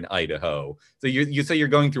are there in Idaho? So you say you're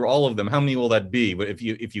going through all of them. How many will that be if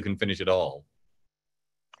you can finish it all?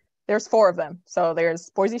 There's 4 of them. So there's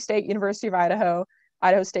Boise State University of Idaho,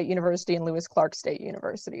 Idaho State University, and Lewis Clark State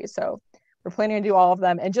University. So we're planning to do all of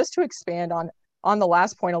them. And just to expand on the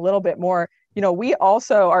last point a little bit more, we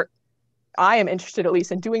also are, I am interested at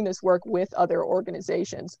least in doing this work with other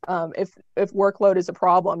organizations. If workload is a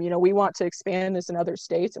problem, we want to expand this in other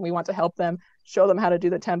states, and we want to help them, show them how to do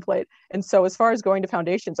the template. And so as far as going to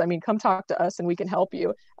foundations, I mean, come talk to us and we can help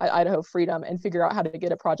you at Idaho Freedom and figure out how to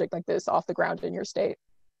get a project like this off the ground in your state.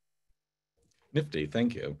 Nifty,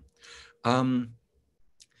 thank you.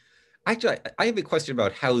 Actually, I have a question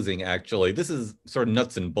about housing, actually. This is sort of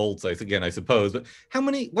nuts and bolts, I suppose, but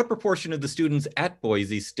what proportion of the students at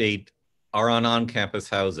Boise State are on-campus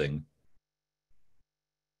housing?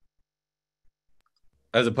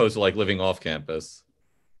 As opposed to like living off campus?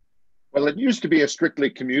 Well, it used to be a strictly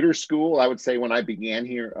commuter school. I would say when I began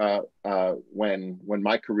here, when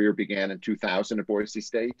my career began in 2000 at Boise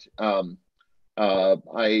State,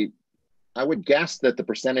 I would guess that the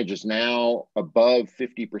percentage is now above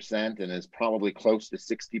 50% and is probably close to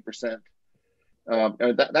 60%.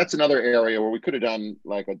 That's another area where we could have done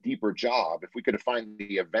like a deeper job if we could have found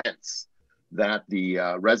the events that the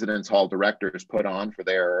residence hall directors put on for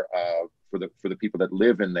their for the people that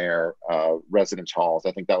live in their residence halls.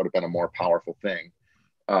 I think that would have been a more powerful thing.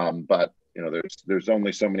 But there's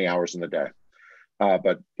only so many hours in the day.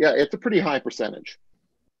 But yeah, it's a pretty high percentage.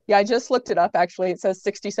 Yeah, I just looked it up, actually. It says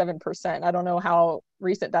 67%. I don't know how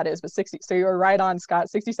recent that is, but 60. So you were right on, Scott.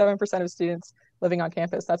 67% of students living on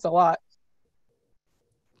campus. That's a lot.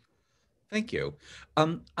 Thank you.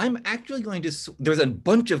 I'm actually going to, there's a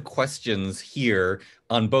bunch of questions here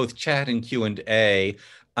on both chat and Q&A.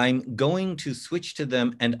 I'm going to switch to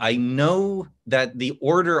them, and I know that the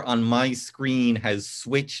order on my screen has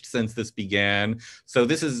switched since this began. So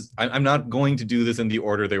I'm not going to do this in the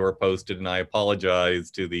order they were posted, and I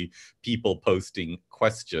apologize to the people posting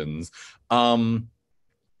questions.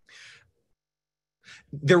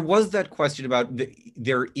 There was that question about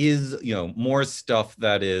there is, more stuff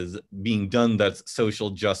that is being done that's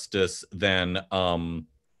social justice than,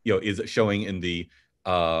 is showing in the,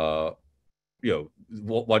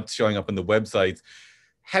 what's showing up in the websites.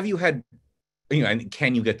 Have you had, and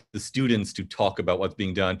can you get the students to talk about what's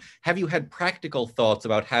being done? Have you had practical thoughts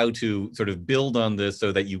about how to sort of build on this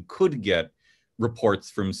so that you could get reports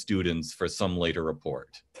from students for some later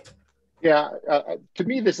report? Yeah, to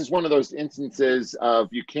me, this is one of those instances of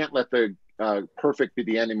you can't let the perfect be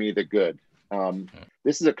the enemy of the good.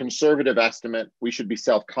 This is a conservative estimate. We should be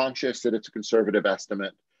self-conscious that it's a conservative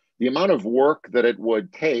estimate. The amount of work that it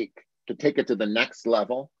would take to take it to the next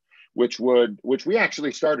level, which we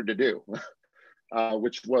actually started to do,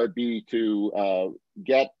 which would be to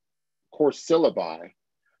get course syllabi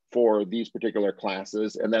for these particular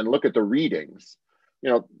classes and then look at the readings.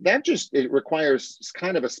 It requires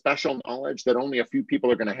kind of a special knowledge that only a few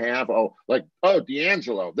people are going to have.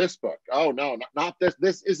 D'Angelo, this book. Oh, no, not this.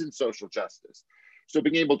 This isn't social justice. So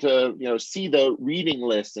being able to, see the reading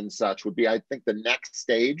lists and such would be, I think, the next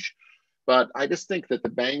stage. But I just think that the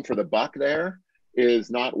bang for the buck there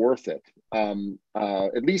is not worth it.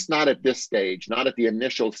 At least not at this stage, not at the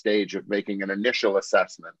initial stage of making an initial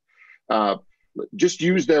assessment. Just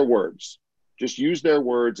use their words. Just use their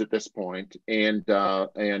words at this point. And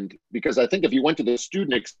because I think if you went to the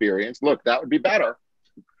student experience, look, that would be better.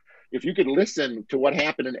 If you could listen to what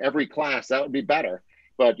happened in every class, that would be better.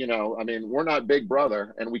 But, we're not Big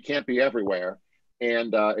Brother and we can't be everywhere.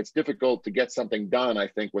 And it's difficult to get something done, I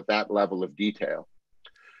think, with that level of detail.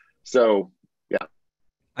 So, yeah.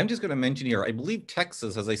 I'm just going to mention here, I believe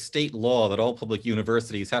Texas has a state law that all public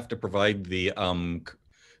universities have to provide the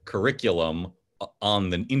curriculum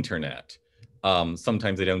on the internet.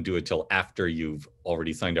 Sometimes they don't do it till after you've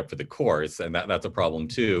already signed up for the course, and that's a problem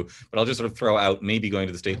too. But I'll just sort of throw out maybe going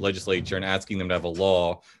to the state legislature and asking them to have a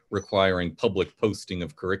law requiring public posting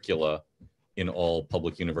of curricula in all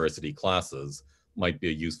public university classes might be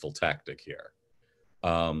a useful tactic here.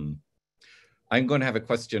 I'm going to have a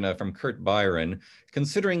question from Kurt Byron.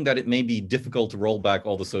 Considering that it may be difficult to roll back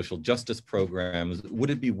all the social justice programs, would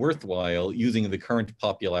it be worthwhile using the current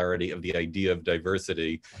popularity of the idea of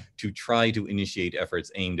diversity to try to initiate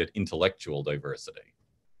efforts aimed at intellectual diversity?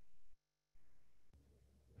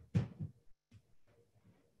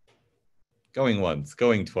 Going once,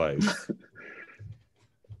 going twice.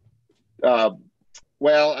 Well,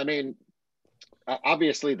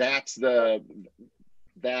 obviously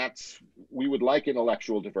we would like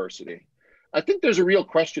intellectual diversity. I think there's a real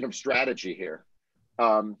question of strategy here.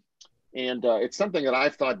 And it's something that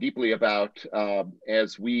I've thought deeply about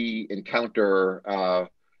as we encounter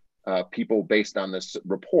people based on this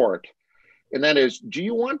report. And that is, do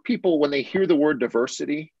you want people, when they hear the word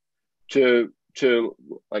diversity, to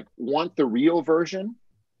like want the real version?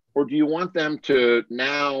 Or do you want them to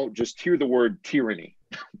now just hear the word tyranny?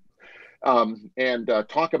 And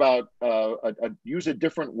talk about, use a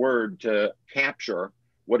different word to capture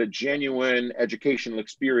what a genuine educational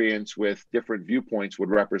experience with different viewpoints would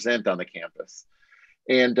represent on the campus.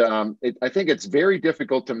 And I think it's very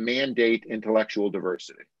difficult to mandate intellectual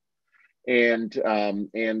diversity. And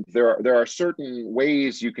there are certain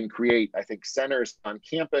ways you can create, I think, centers on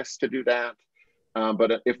campus to do that.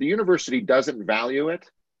 But if the university doesn't value it,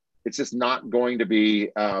 it's just not going to be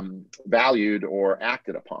valued or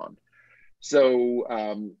acted upon. So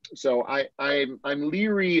I'm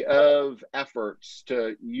leery of efforts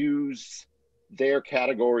to use their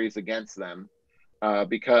categories against them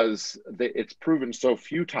because it's proven so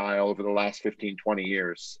futile over the last 15, 20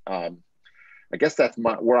 years. I guess that's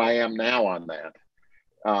where I am now on that.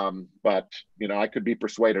 But, I could be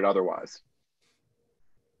persuaded otherwise.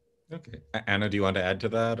 Okay. Anna, do you want to add to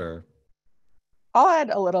that, or? I'll add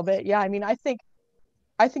a little bit. Yeah, I mean, I think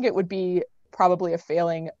it would be probably a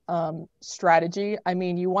failing strategy. I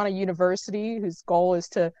mean, you want a university whose goal is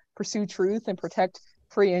to pursue truth and protect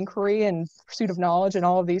free inquiry and pursuit of knowledge and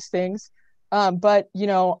all of these things. But,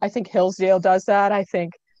 I think Hillsdale does that. I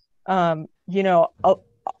think,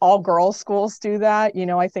 all girls schools do that.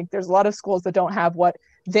 I think there's a lot of schools that don't have what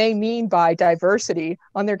they mean by diversity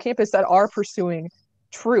on their campus that are pursuing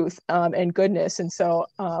truth and goodness. And so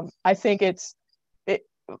I think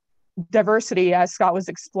diversity, as Scott was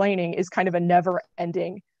explaining, is kind of a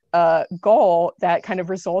never-ending goal that kind of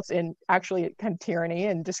results in actually kind of tyranny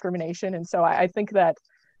and discrimination. And so I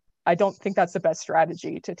don't think that's the best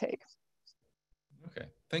strategy to take. Okay,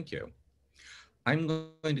 thank you. I'm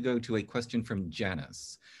going to go to a question from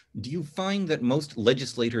Janice. Do you find that most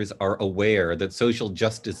legislators are aware that social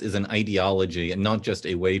justice is an ideology and not just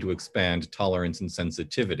a way to expand tolerance and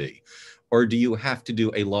sensitivity? Or do you have to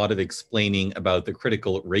do a lot of explaining about the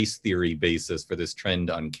critical race theory basis for this trend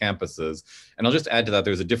on campuses? And I'll just add to that,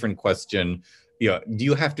 there's a different question. Do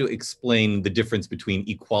you have to explain the difference between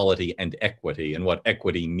equality and equity and what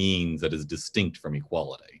equity means that is distinct from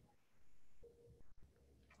equality?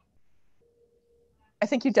 I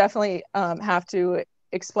think you definitely have to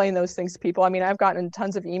explain those things to people. I mean, I've gotten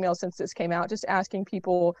tons of emails since this came out, just asking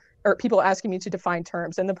people, or people asking me to define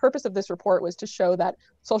terms. And the purpose of this report was to show that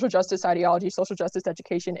social justice ideology, social justice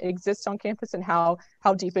education exists on campus and how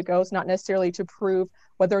deep it goes, not necessarily to prove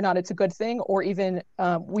whether or not it's a good thing, or even,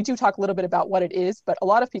 we do talk a little bit about what it is, but a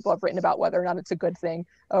lot of people have written about whether or not it's a good thing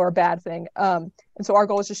or a bad thing. And so our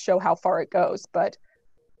goal is to show how far it goes. But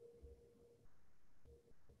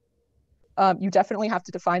you definitely have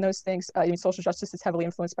to define those things. Social justice is heavily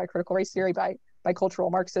influenced by critical race theory, by cultural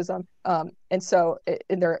Marxism. And so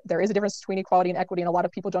there is a difference between equality and equity. And a lot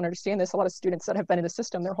of people don't understand this. A lot of students that have been in the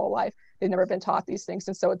system their whole life, they've never been taught these things.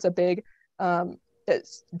 And so it's a big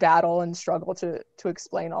battle and struggle to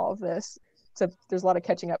explain all of this. So there's a lot of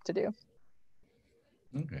catching up to do.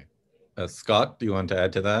 Okay. Scott, do you want to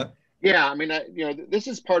add to that? Yeah, I mean, this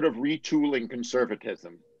is part of retooling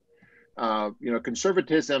conservatism.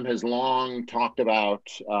 Conservatism has long talked about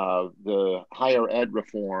the higher ed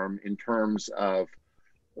reform in terms of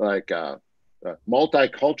like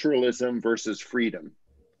multiculturalism versus freedom,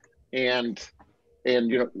 and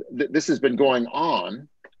this has been going on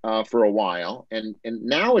for a while, and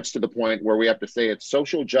now it's to the point where we have to say it's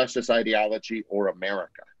social justice ideology or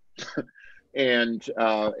America, and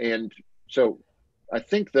so I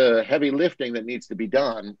think the heavy lifting that needs to be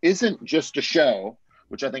done isn't just to show,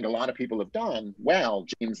 which I think a lot of people have done well.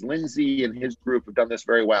 James Lindsay and his group have done this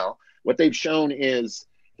very well. What they've shown is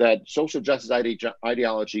that social justice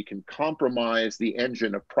ideology can compromise the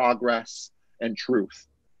engine of progress and truth.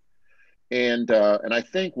 And I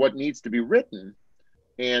think what needs to be written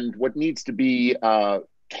and what needs to be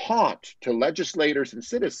taught to legislators and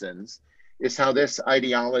citizens is how this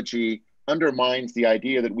ideology undermines the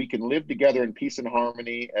idea that we can live together in peace and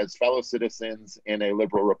harmony as fellow citizens in a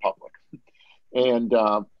liberal republic. And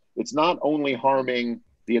it's not only harming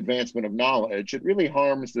the advancement of knowledge, it really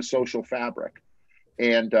harms the social fabric.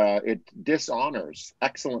 And it dishonors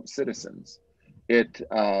excellent citizens. It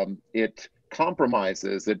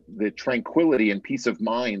compromises the tranquility and peace of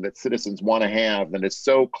mind that citizens want to have, that is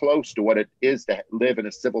so close to what it is to live in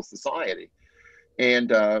a civil society.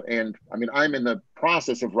 And I mean, I'm in the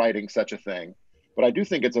process of writing such a thing, but I do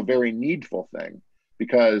think it's a very needful thing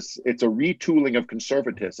because it's a retooling of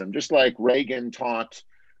conservatism. Just like Reagan taught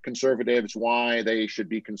conservatives why they should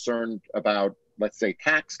be concerned about, let's say,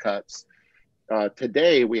 tax cuts.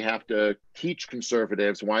 Today, we have to teach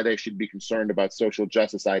conservatives why they should be concerned about social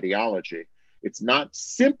justice ideology. It's not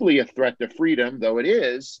simply a threat to freedom, though it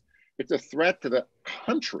is. It's a threat to the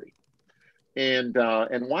country. And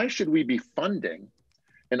why should we be funding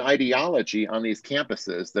an ideology on these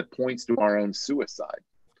campuses that points to our own suicide?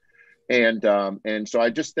 And so I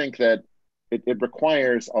just think that it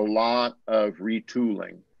requires a lot of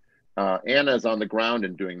retooling. Anna's on the ground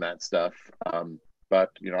and doing that stuff, but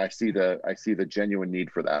you know, I see the genuine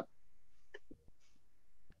need for that.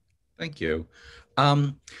 Thank you.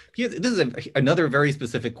 Yeah, this is another very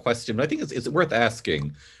specific question, but I think it's worth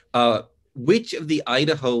asking. Which of the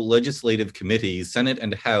Idaho legislative committees, Senate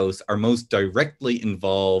and House, are most directly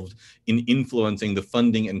involved in influencing the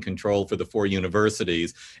funding and control for the four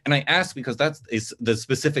universities? And I ask because that's the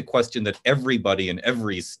specific question that everybody in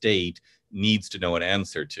every state needs to know an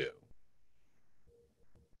answer to.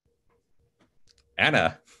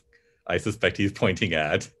 Anna, I suspect he's pointing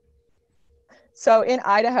at. So in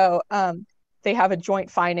Idaho, they have a joint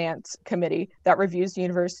finance committee that reviews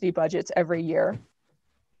university budgets every year.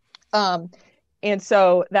 And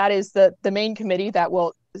so that is the main committee that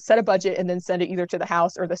will set a budget and then send it either to the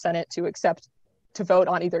House or the Senate to vote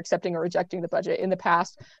on either accepting or rejecting the budget. In the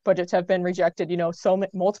past, budgets have been rejected,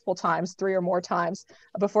 multiple times, 3 or more times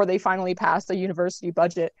before they finally pass a university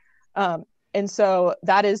budget. And so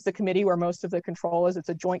that is the committee where most of the control is. It's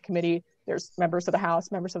a joint committee. There's members of the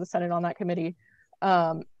House, members of the Senate on that committee.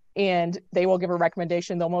 And they will give a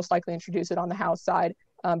recommendation. They'll most likely introduce it on the House side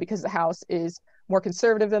because the House is more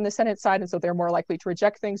conservative than the Senate side. And so they're more likely to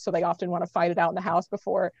reject things. So they often want to fight it out in the House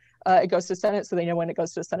before it goes to the Senate. So they know when it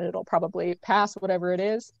goes to the Senate, it'll probably pass whatever it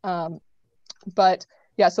is. But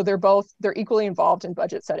yeah, so they're equally involved in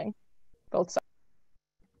budget setting, both sides.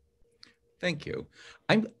 Thank you.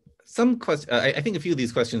 I think a few of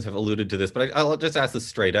these questions have alluded to this, but I'll just ask this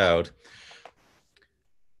straight out.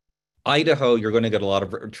 Idaho, you're going to get a lot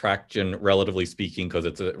of traction, relatively speaking, because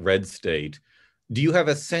it's a red state. Do you have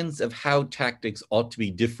a sense of how tactics ought to be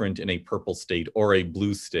different in a purple state or a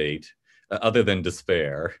blue state, other than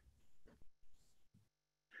despair?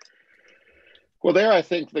 Well, there I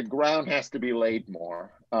think the ground has to be laid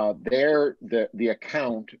more. There, the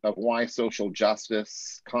account of why social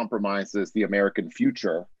justice compromises the American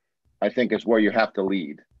future, I think, is where you have to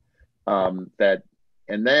lead. And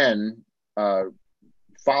then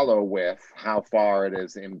follow with how far it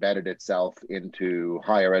has embedded itself into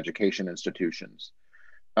higher education institutions.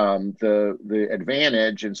 The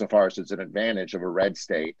advantage, insofar as it's an advantage of a red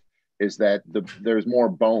state, is that there's more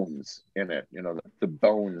bones in it. The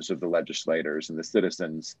bones of the legislators and the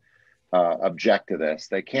citizens object to this.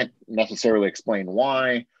 They can't necessarily explain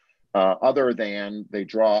why, other than they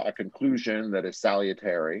draw a conclusion that is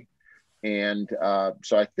salutary. And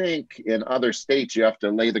so I think in other states you have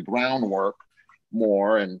to lay the groundwork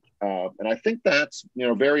more, and I think that's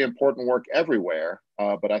very important work everywhere.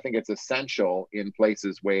 But I think it's essential in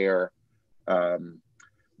places where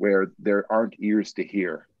there aren't ears to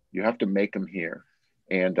hear. You have to make them hear,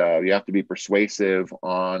 and you have to be persuasive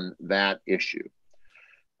on that issue.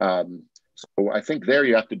 So I think there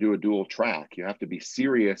you have to do a dual track. You have to be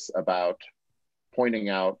serious about pointing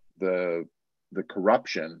out the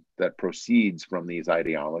corruption that proceeds from these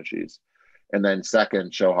ideologies. And then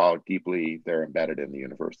second, show how deeply they're embedded in the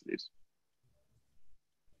universities.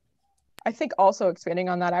 I think also expanding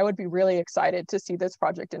on that, I would be really excited to see this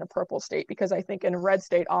project in a purple state, because I think in a red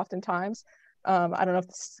state, oftentimes, I don't know if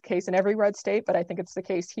this is the case in every red state, but I think it's the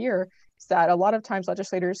case here, is that a lot of times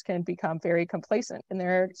legislators can become very complacent and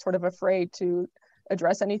they're sort of afraid to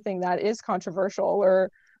address anything that is controversial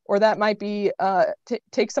or that might be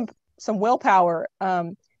take some willpower.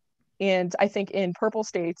 And I think in purple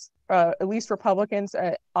states, at least Republicans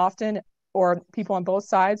often, or people on both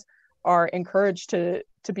sides, are encouraged to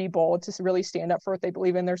be bold, to really stand up for what they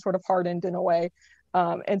believe in. They're sort of hardened in a way.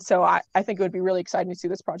 And so I think it would be really exciting to see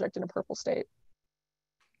this project in a purple state.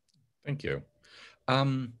 Thank you.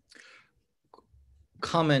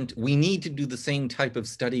 Comment, we need to do the same type of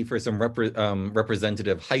study for some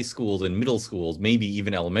representative high schools and middle schools, maybe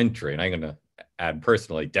even elementary. And I'm going to add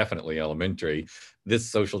personally, definitely elementary. This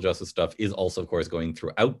social justice stuff is also, of course, going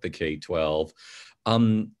throughout the K-12.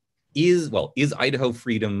 Is Idaho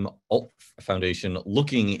Freedom Foundation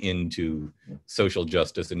looking into social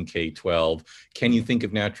justice in K-12? Can you think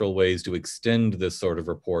of natural ways to extend this sort of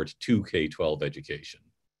report to K-12 education?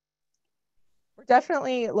 We're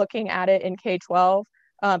definitely looking at it in K-12.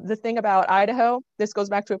 The thing about Idaho, this goes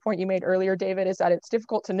back to a point you made earlier, David, is that it's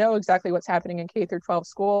difficult to know exactly what's happening in K through 12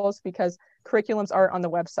 schools because curriculums aren't on the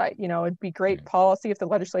website. You know, it'd be great policy if the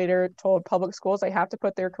legislator told public schools they have to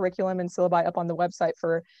put their curriculum and syllabi up on the website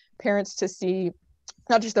for parents to see,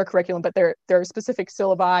 not just their curriculum, but their specific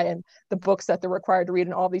syllabi and the books that they're required to read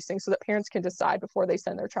and all these things, so that parents can decide before they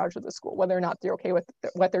send their child to the school whether or not they're okay with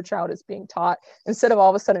what their child is being taught, instead of all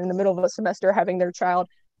of a sudden in the middle of a semester having their child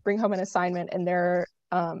bring home an assignment and they're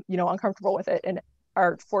uncomfortable with it and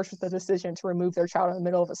are forced with the decision to remove their child in the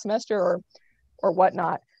middle of a semester or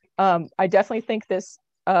whatnot. I definitely think this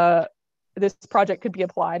project could be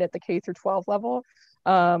applied at the K through 12 level.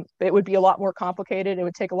 It would be a lot more complicated. It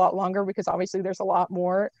would take a lot longer because obviously there's a lot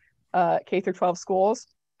more K through 12 schools.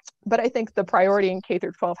 But I think the priority in K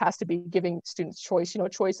through 12 has to be giving students choice. You know,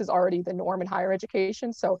 choice is already the norm in higher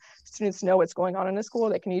education. So students know what's going on in a school.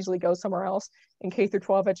 They can easily go somewhere else. In K through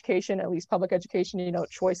 12 education, at least public education, you know,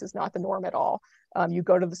 choice is not the norm at all. You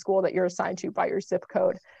go to the school that you're assigned to by your zip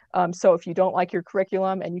code. So if you don't like your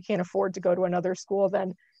curriculum and you can't afford to go to another school,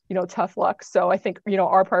 then, you know, tough luck. So I think, you know,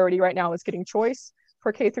 our priority right now is getting choice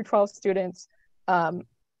for K through 12 students. But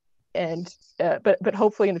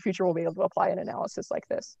hopefully in the future, we'll be able to apply an analysis like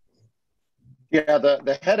this. Yeah,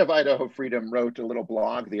 the head of Idaho Freedom wrote a little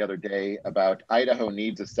blog the other day about Idaho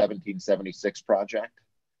needs a 1776 project.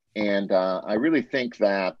 And I really think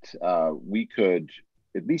that we could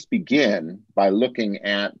at least begin by looking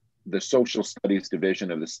at the social studies division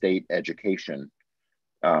of the state education,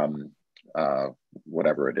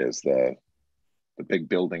 whatever it is, the big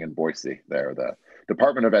building in Boise there, the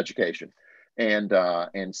Department of Education,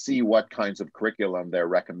 and see what kinds of curriculum they're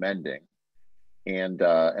recommending. And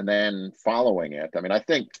then following it. I mean, I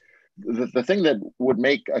think the thing that would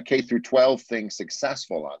make a K through 12 thing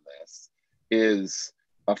successful on this is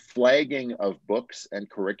a flagging of books and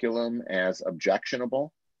curriculum as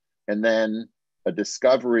objectionable, and then a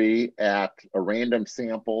discovery at a random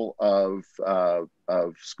sample of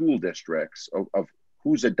school districts of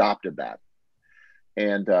who's adopted that.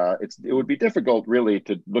 And it would be difficult really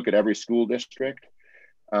to look at every school district.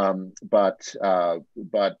 But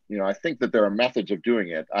you know, I think that there are methods of doing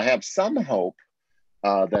it. I have some hope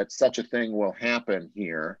that such a thing will happen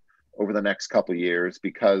here over the next couple of years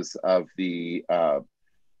because of the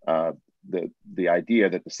idea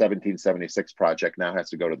that the 1776 project now has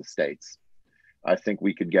to go to the states. I think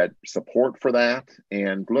we could get support for that.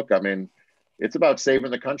 And look, I mean, it's about saving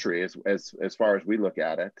the country as far as we look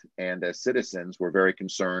at it. And as citizens, we're very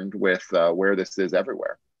concerned with where this is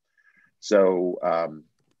everywhere. So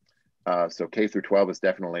so K through 12 is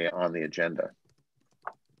definitely on the agenda.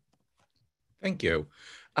 Thank you.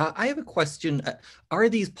 I have a question. Are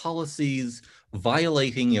these policies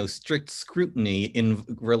violating, strict scrutiny in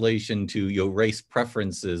relation to, race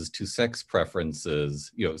preferences, to sex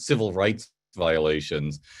preferences, civil rights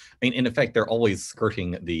violations? I mean, in effect, they're always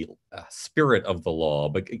skirting the spirit of the law,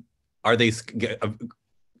 but are they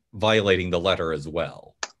violating the letter as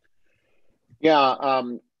well? Yeah.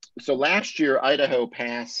 So last year, Idaho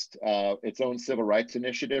passed its own civil rights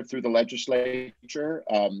initiative through the legislature.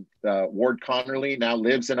 Ward Connerly now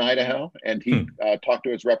lives in Idaho, and he talked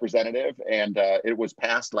to his representative, and it was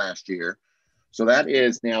passed last year. So that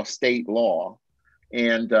is now state law.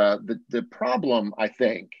 And the problem, I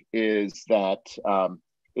think, is that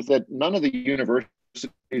none of the universities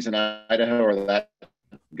in Idaho are that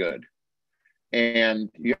good. And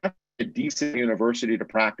you have a decent university to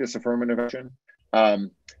practice affirmative action.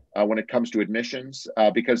 When it comes to admissions,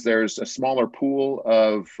 because there's a smaller pool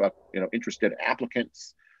of interested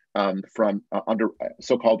applicants from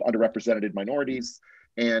so-called underrepresented minorities,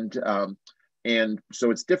 and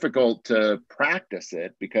so it's difficult to practice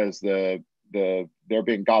it because they're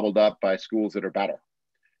being gobbled up by schools that are better.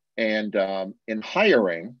 And in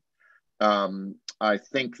hiring, I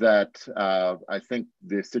think the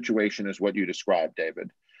situation is what you described,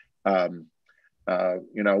 David.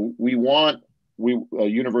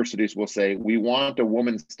 Universities will say, we want a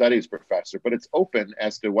woman studies professor, but it's open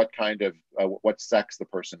as to what kind of, what sex the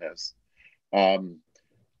person is.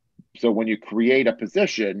 So when you create a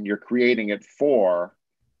position, you're creating it for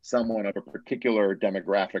someone of a particular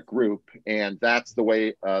demographic group. And that's the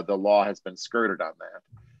way the law has been skirted on that.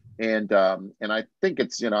 And I think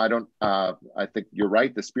it's, I think you're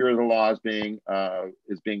right. The spirit of the law is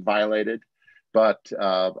being violated, but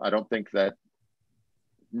I don't think that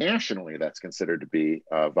nationally that's considered to be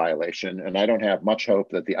a violation. And I don't have much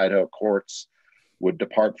hope that the Idaho courts would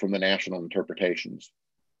depart from the national interpretations.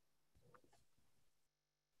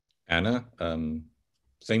 Anna,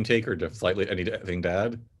 same take or slightly anything to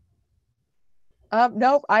add?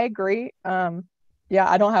 Nope, I agree. Yeah,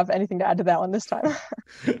 I don't have anything to add to that one this time.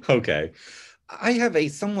 Okay. I have a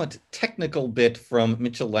somewhat technical bit from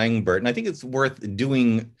Mitchell Langbert, and I think it's worth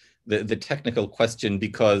doing the technical question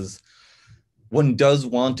because one does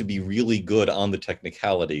want to be really good on the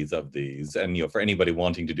technicalities of these. And for anybody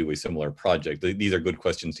wanting to do a similar project, these are good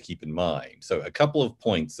questions to keep in mind. So a couple of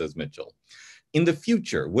points, says Mitchell. In the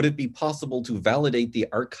future, would it be possible to validate the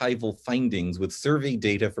archival findings with survey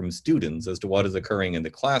data from students as to what is occurring in the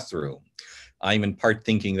classroom? I'm in part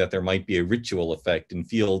thinking that there might be a ritual effect in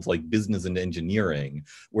fields like business and engineering,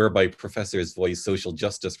 whereby professors voice social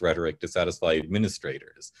justice rhetoric to satisfy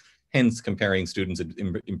administrators. Hence, comparing students'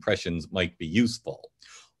 impressions might be useful.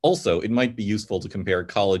 Also, it might be useful to compare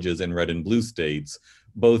colleges in red and blue states,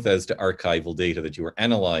 both as to archival data that you are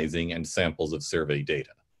analyzing and samples of survey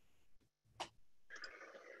data.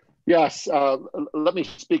 Yes, let me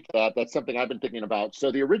speak to that. That's something I've been thinking about.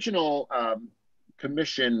 So the original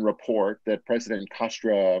commission report that President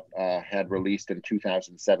Castro had released in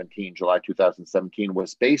 2017, July 2017,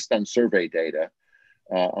 was based on survey data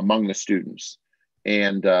among the students.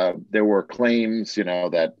 And there were claims,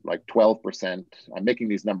 that like 12%, I'm making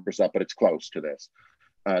these numbers up, but it's close to this.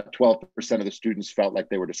 12% of the students felt like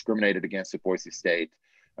they were discriminated against at Boise State.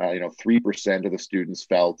 3% of the students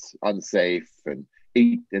felt unsafe, and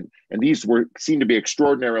these seemed to be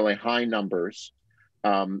extraordinarily high numbers,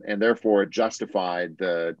 and therefore it justified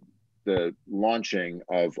the launching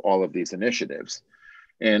of all of these initiatives.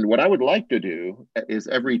 And what I would like to do is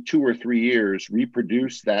every 2 or 3 years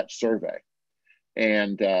reproduce that survey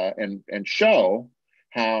and show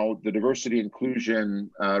how the diversity inclusion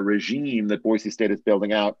regime that Boise State is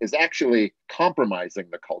building out is actually compromising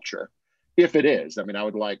the culture. If it is, I mean, I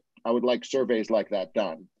would like surveys like that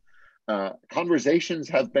done. Conversations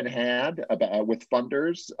have been had with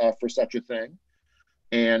funders for such a thing,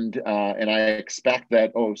 and I expect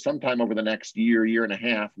that sometime over the next year and a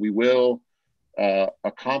half, we will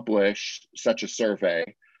accomplish such a survey.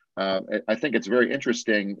 I think it's very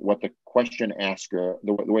interesting what the question asker,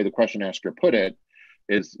 the way the question asker put it,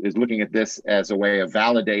 is looking at this as a way of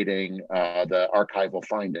validating the archival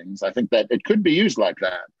findings. I think that it could be used like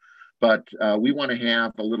that, but we want to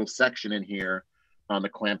have a little section in here on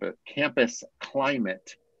the campus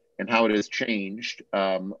climate and how it has changed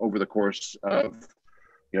over the course of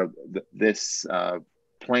this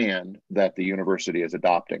plan that the university is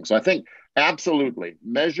adopting. So I think absolutely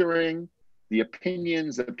measuring the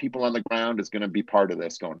opinions of people on the ground is going to be part of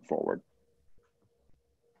this going forward.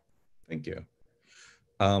 Thank you.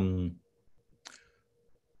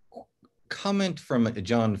 Comment from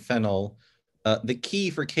John Fennell. The key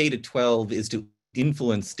for K-12 is to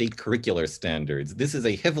influence state curricular standards. This is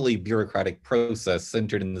a heavily bureaucratic process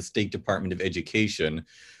centered in the State Department of Education.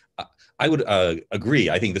 I would agree.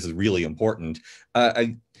 I think this is really important.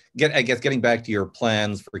 I guess getting back to your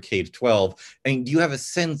plans for K-12, do you have a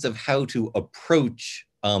sense of how to approach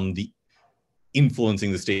the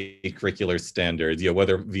influencing the state curricular standards,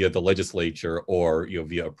 whether via the legislature or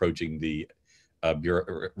via approaching the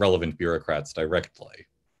relevant bureaucrats directly?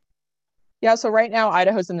 Yeah, so right now,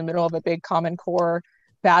 Idaho's in the middle of a big Common Core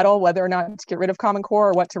battle, whether or not to get rid of Common Core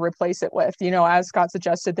or what to replace it with. As Scott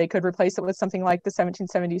suggested, they could replace it with something like the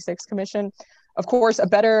 1776 Commission. Of course,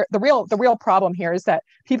 the real problem here is that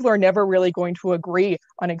people are never really going to agree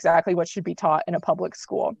on exactly what should be taught in a public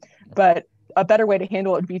school. But a better way to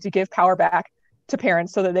handle it would be to give power back to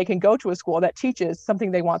parents so that they can go to a school that teaches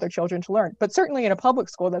something they want their children to learn. But certainly in a public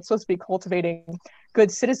school that's supposed to be cultivating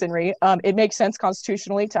good citizenry, it makes sense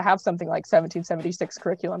constitutionally to have something like 1776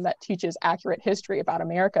 curriculum that teaches accurate history about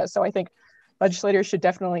America. So I think legislators should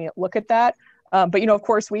definitely look at that. But of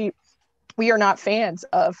course, we are not fans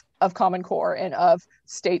of Common Core and of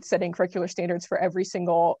states setting curricular standards for every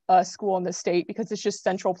single school in the state, because it's just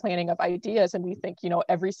central planning of ideas. And we think,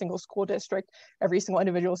 every single school district, every single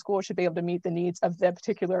individual school should be able to meet the needs of the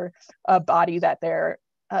particular body that they're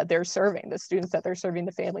serving, the students that they're serving,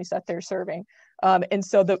 the families that they're serving. And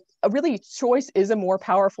so really choice is a more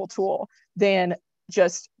powerful tool than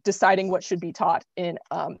just deciding what should be taught in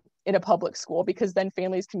a public school, because then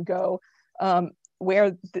families can go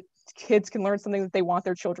where the kids can learn something that they want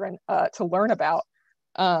their children to learn about.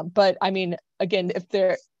 But I mean, again, if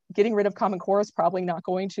they're getting rid of Common Core is probably not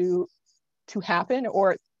going to happen,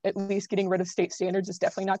 or at least getting rid of state standards is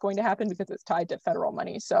definitely not going to happen because it's tied to federal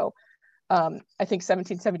money. So I think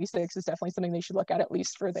 1776 is definitely something they should look at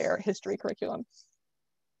least for their history curriculum.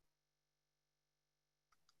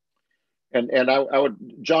 And I would,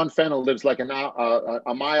 John Fennell lives like a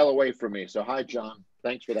mile away from me. So hi, John.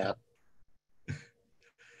 Thanks for that.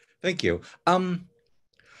 Thank you.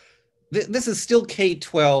 This is still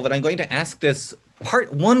K-12, and I'm going to ask this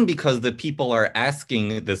Part one, because the people are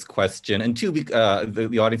asking this question, and two,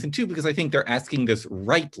 the audience, and two, because I think they're asking this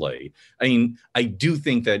rightly. I mean, I do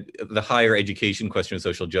think that the higher education question of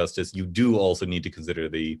social justice, you do also need to consider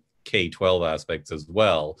the K-12 aspects as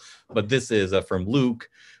well. But this is from Luke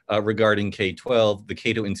regarding K-12. The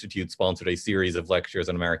Cato Institute sponsored a series of lectures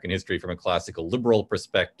on American history from a classical liberal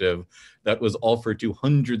perspective that was offered to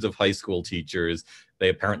hundreds of high school teachers. They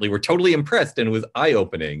apparently were totally impressed, and it was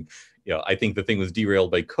eye-opening. I think the thing was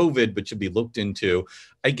derailed by COVID, but should be looked into.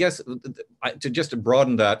 I guess to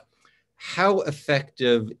broaden that, how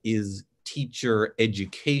effective is teacher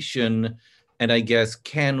education? And I guess,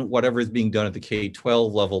 can whatever is being done at the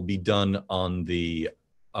K-12 level be done on the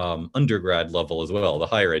undergrad level as well, the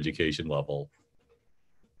higher education level?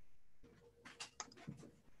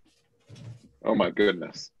 Oh my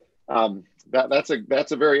goodness. That's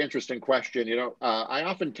a very interesting question. I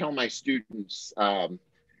often tell my students, so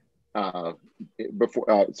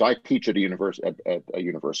I teach at a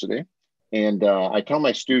university, and I tell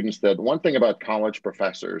my students that one thing about college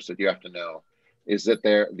professors that you have to know is that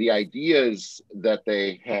the ideas that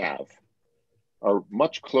they have are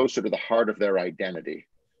much closer to the heart of their identity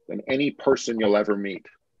than any person you'll ever meet.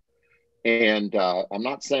 And I'm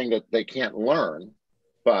not saying that they can't learn,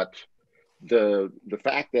 but the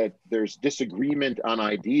fact that there's disagreement on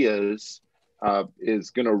ideas is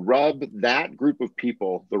going to rub that group of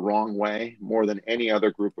people the wrong way more than any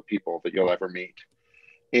other group of people that you'll ever meet.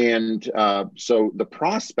 And so the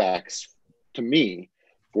prospects, to me,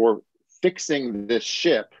 for fixing this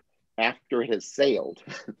ship after it has sailed,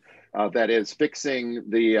 that is fixing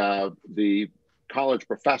the college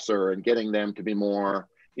professor and getting them to be more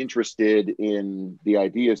interested in the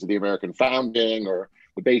ideas of the American founding or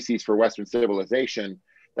the bases for Western civilization,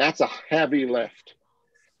 that's a heavy lift.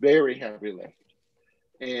 Very heavy lift.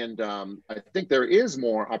 And I think there is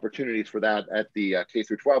more opportunities for that at the K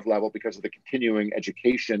through 12 level because of the continuing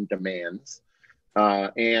education demands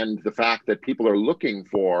and the fact that people are looking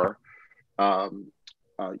for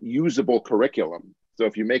usable curriculum. So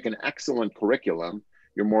if you make an excellent curriculum,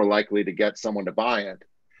 you're more likely to get someone to buy it.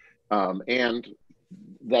 And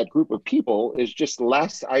that group of people is just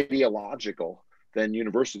less ideological than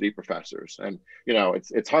university professors. And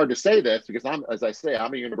it's hard to say this because I'm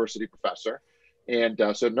a university professor, and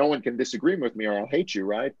so no one can disagree with me or I'll hate you,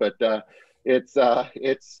 right? But I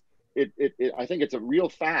think it's a real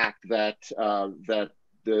fact that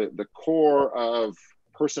the core of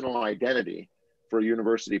personal identity for a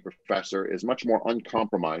university professor is much more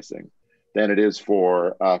uncompromising than it is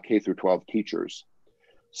for K through 12 teachers.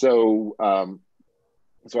 So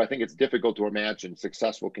I think it's difficult to imagine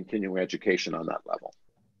successful continuing education on that level.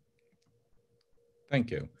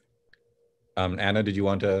 Thank you. Anna, did you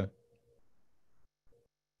want to?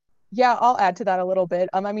 Yeah, I'll add to that a little bit.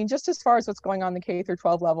 I mean, just as far as what's going on the K through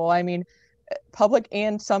 12 level, I mean, public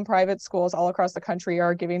and some private schools all across the country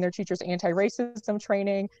are giving their teachers anti-racism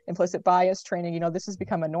training, implicit bias training. This has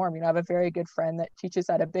become a norm. I have a very good friend that teaches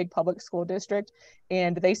at a big public school district,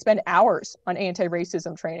 and they spend hours on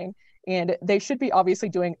anti-racism training. And they should be obviously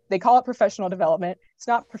they call it professional development. It's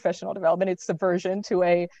not professional development. It's subversion to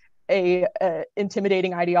a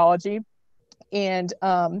intimidating ideology. And,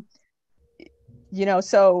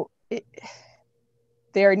 so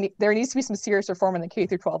there needs to be some serious reform in the K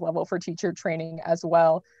through 12 level for teacher training as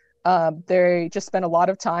well. They just spend a lot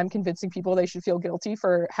of time convincing people they should feel guilty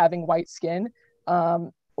for having white skin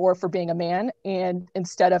or for being a man, and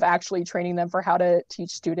instead of actually training them for how to teach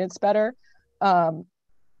students better.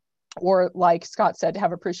 Or like Scott said, to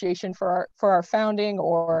have appreciation for our founding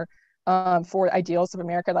or for ideals of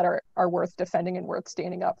America that are worth defending and worth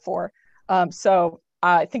standing up for. So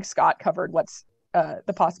I think Scott covered what's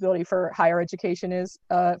the possibility for higher education is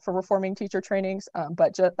for reforming teacher trainings,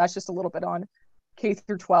 but that's just a little bit on K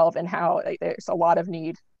through 12 and how there's a lot of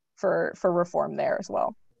need for reform there as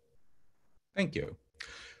well. Thank you.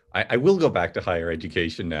 I will go back to higher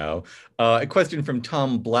education now. A question from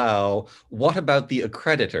Tom Blau. What about the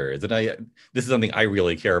accreditors? And this is something I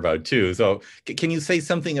really care about too. So can you say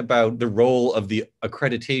something about the role of the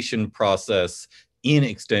accreditation process in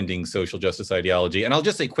extending social justice ideology? And I'll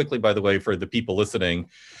just say quickly, by the way, for the people listening,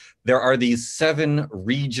 there are these 7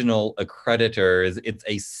 regional accreditors. It's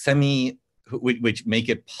a which make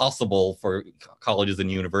it possible for colleges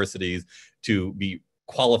and universities to be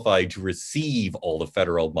qualified to receive all the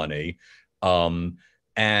federal money. And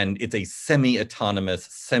it's a semi-autonomous,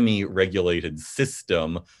 semi-regulated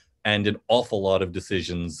system, and an awful lot of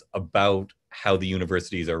decisions about how the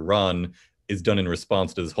universities are run is done in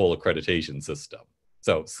response to this whole accreditation system.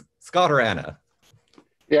 So Scott or Anna?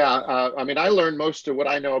 Yeah, I mean, I learned most of what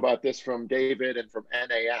I know about this from David and from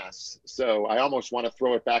NAS. So I almost want to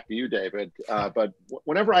throw it back to you, David. But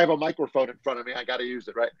whenever I have a microphone in front of me, I got to use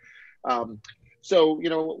it, right? Um, so, you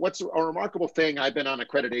know, what's a remarkable thing? I've been on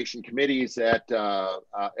accreditation committees at the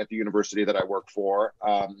university that I work for,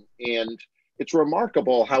 and it's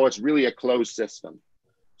remarkable how it's really a closed system.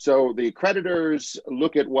 So the accreditors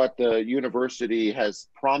look at what the university has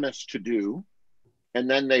promised to do, and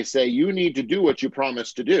then they say, you need to do what you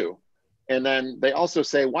promised to do. And then they also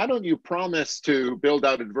say, why don't you promise to build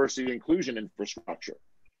out a diversity inclusion infrastructure?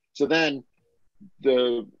 So then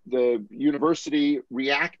the university,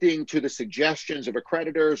 reacting to the suggestions of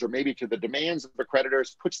accreditors or maybe to the demands of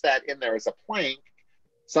accreditors, puts that in there as a plank,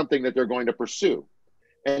 something that they're going to pursue.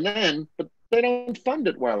 And then, but they don't fund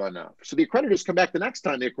it well enough. So the accreditors come back the next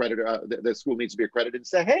time the school needs to be accredited and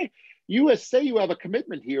say, hey, you say you have a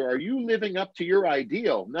commitment here. Are you living up to your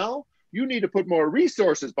ideal? No, you need to put more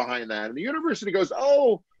resources behind that. And the university goes,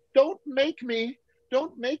 oh, don't make me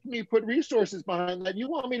put resources behind that. You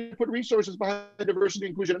want me to put resources behind diversity,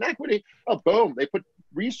 inclusion, and equity? Oh, boom, they put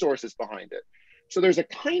resources behind it. So there's a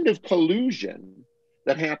kind of collusion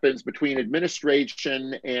that happens between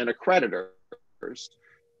administration and accreditors.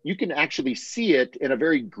 You can actually see it in a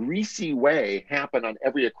very greasy way happen on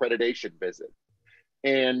every accreditation visit.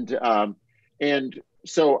 And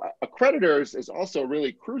so accreditors is also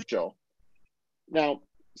really crucial. Now,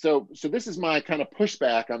 so this is my kind of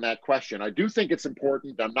pushback on that question. I do think it's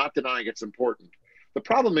important. I'm not denying it's important. The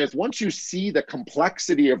problem is once you see the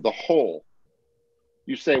complexity of the whole,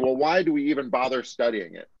 you say, well, why do we even bother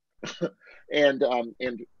studying it? and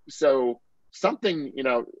so something, you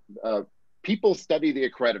know, people study the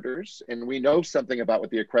accreditors, and we know something about what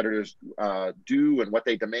the accreditors do and what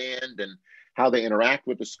they demand and how they interact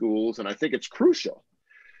with the schools. And I think it's crucial.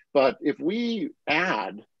 But if we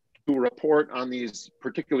add to a report on these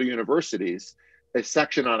particular universities a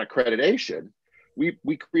section on accreditation,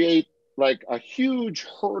 we create like a huge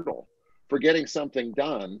hurdle for getting something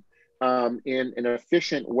done in an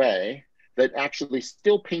efficient way that actually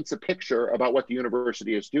still paints a picture about what the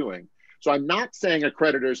university is doing. So I'm not saying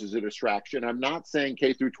accreditors is a distraction. I'm not saying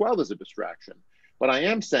K through 12 is a distraction. But I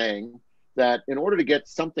am saying that in order to get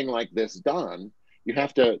something like this done, you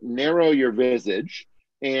have to narrow your visage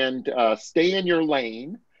and stay in your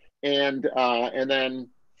lane, and then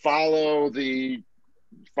follow the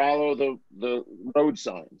road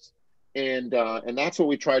signs, and that's what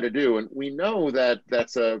we try to do. And we know that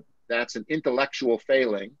that's an intellectual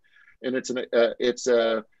failing, and it's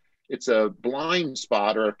a blind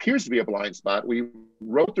spot, or appears to be a blind spot. We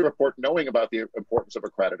wrote the report knowing about the importance of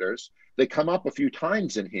accreditors. They come up a few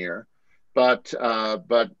times in here, but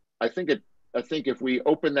I think if we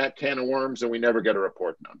open that can of worms, then we never get a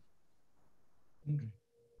report done.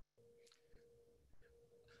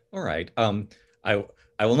 All right. I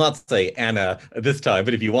I will not say Anna this time,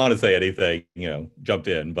 but if you want to say anything, jump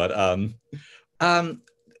in. But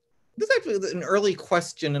this is actually an early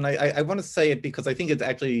question, and I want to say it because I think it's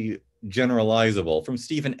actually generalizable. From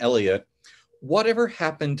Stephen Elliott: whatever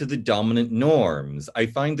happened to the dominant norms? I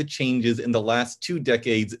find the changes in the last 2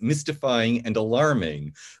 decades mystifying and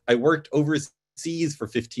alarming. I worked overseas for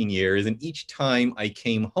 15 years, and each time I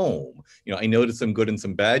came home, I noticed some good and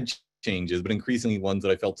some bad changes, but increasingly ones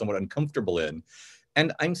that I felt somewhat uncomfortable in.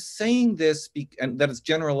 And I'm saying this and that it's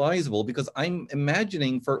generalizable because I'm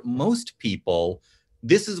imagining for most people,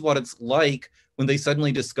 this is what it's like when they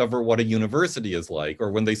suddenly discover what a university is like, or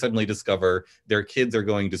when they suddenly discover their kids are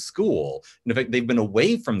going to school. And in fact, they've been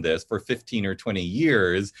away from this for 15 or 20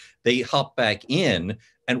 years. They hop back in,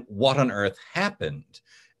 and what on earth happened?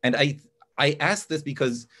 And I ask this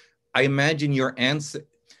because I imagine your answer,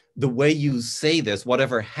 the way you say this,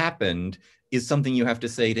 whatever happened, is something you have to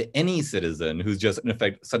say to any citizen who's just, in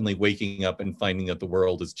effect, suddenly waking up and finding that the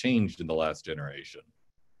world has changed in the last generation.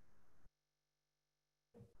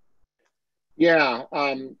 Yeah,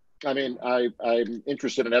 I mean, I'm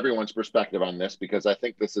interested in everyone's perspective on this because I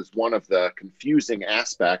think this is one of the confusing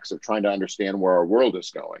aspects of trying to understand where our world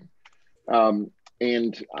is going.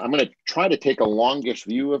 And I'm going to try to take a longish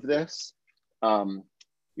view of this.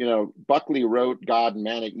 Buckley wrote God and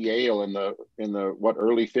Man at Yale in the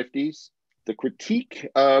early 50s. The critique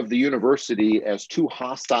of the university as too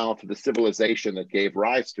hostile to the civilization that gave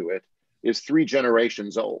rise to it is 3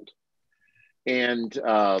 generations old. And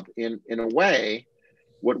in a way,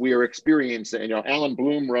 what we are experiencing, Alan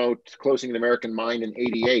Bloom wrote Closing the American Mind in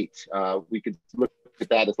 '88. We could look at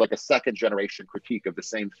that as like a 2nd generation critique of the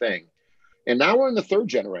same thing. And now we're in the 3rd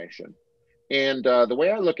generation. And the way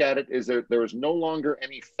I look at it is there is no longer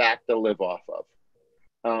any fact to live off of.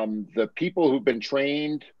 The people who've been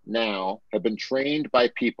trained now have been trained by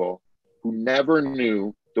people who never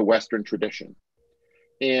knew the Western tradition.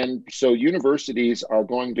 And so universities are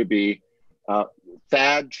going to be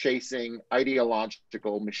fad chasing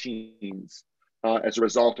ideological machines as a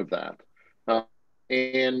result of that.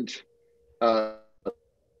 And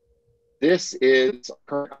this is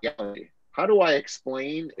current reality. How do I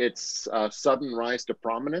explain its sudden rise to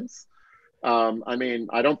prominence? I mean,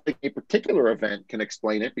 I don't think a particular event can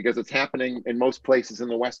explain it because it's happening in most places in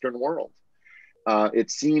the Western world. It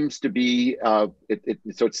seems to be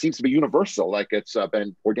it seems to be universal, like it's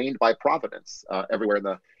been ordained by providence everywhere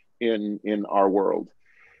in our world.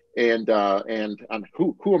 And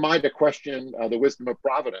who am I to question the wisdom of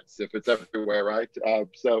providence if it's everywhere, right?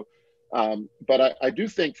 But I do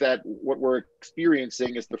think that what we're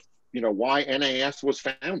experiencing is why NAS was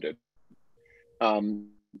founded.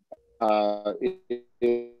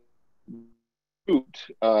 Root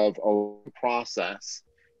of a process,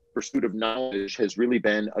 pursuit of knowledge has really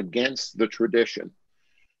been against the tradition,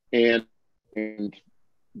 and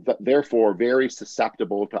therefore very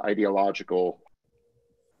susceptible to ideological.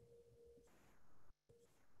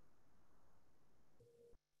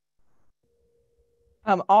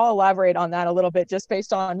 I'll elaborate on that a little bit just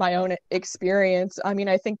based on my own experience. I mean,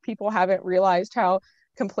 I think people haven't realized how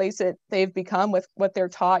complacent they've become with what they're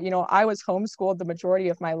taught. I was homeschooled the majority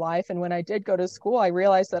of my life. And when I did go to school, I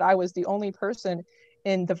realized that I was the only person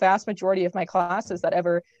in the vast majority of my classes that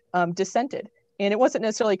ever dissented. And it wasn't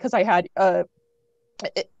necessarily because I had a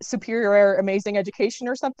superior, amazing education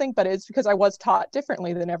or something, but it's because I was taught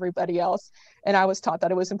differently than everybody else. And I was taught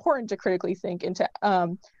that it was important to critically think and to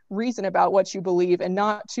reason about what you believe and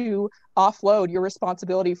not to offload your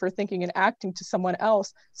responsibility for thinking and acting to someone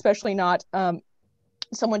else, especially not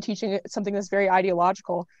someone teaching something that's very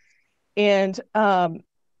ideological. And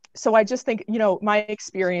so I just think, my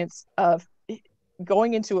experience of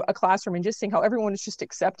going into a classroom and just seeing how everyone is just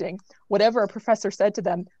accepting whatever a professor said to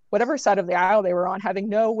them, whatever side of the aisle they were on, having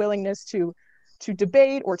no willingness to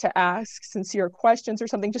debate or to ask sincere questions or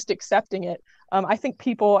something, just accepting it. I think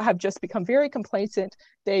people have just become very complacent.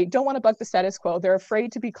 They don't want to buck the status quo. They're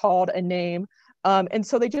afraid to be called a name. And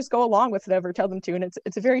so they just go along with whatever tell them to. And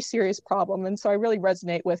it's a very serious problem. And so I really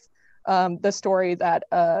resonate with the story that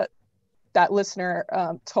that listener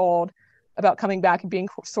told about coming back and being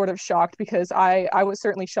sort of shocked, because I was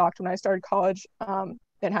certainly shocked when I started college and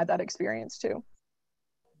had that experience too.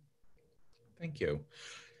 Thank you.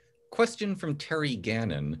 Question from Terry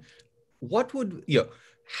Gannon.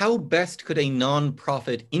 How best could a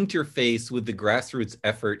nonprofit interface with the grassroots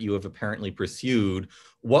effort you have apparently pursued?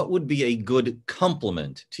 What would be a good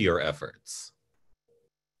complement to your efforts?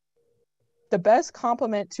 The best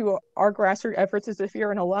complement to our grassroots efforts is if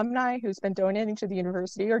you're an alumni who's been donating to the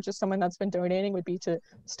university, or just someone that's been donating, would be to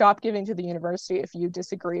stop giving to the university if you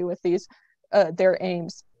disagree with their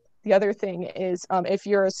aims. The other thing is if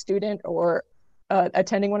you're a student or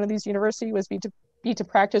attending one of these universities, was be to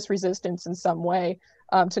practice resistance in some way,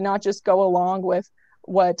 to not just go along with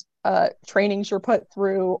what trainings you're put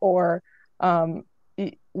through or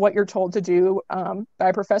what you're told to do by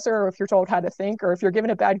a professor, or if you're told how to think, or if you're given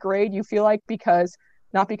a bad grade, you feel like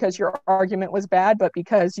not because your argument was bad, but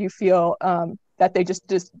because you feel that they just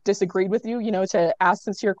disagreed with you, to ask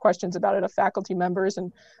sincere questions about it of faculty members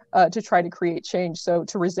and to try to create change. So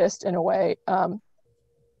to resist in a way,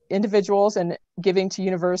 individuals and giving to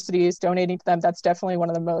universities, donating to them, that's definitely one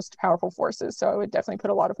of the most powerful forces. So I would definitely put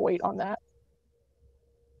a lot of weight on that.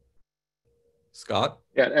 Scott?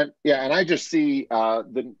 And I just see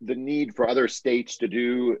the need for other states to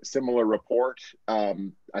do similar report. I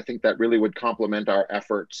think that really would complement our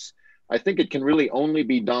efforts. I think it can really only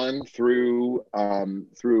be done through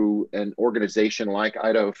an organization like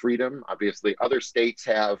Idaho Freedom. Obviously, other states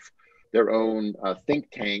have their own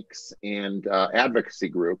think tanks and advocacy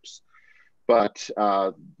groups, but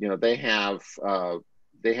they have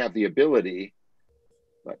the ability.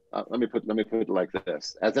 Let me put it like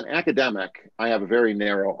this: as an academic, I have a very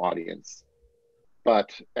narrow audience,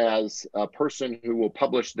 but as a person who will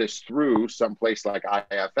publish this through someplace like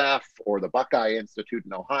IFF or the Buckeye Institute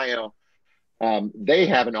in Ohio, they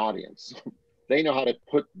have an audience. They know how to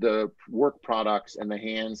put the work products in the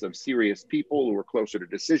hands of serious people who are closer to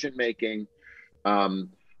decision making, and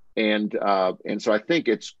so I think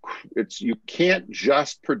it's you can't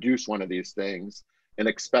just produce one of these things and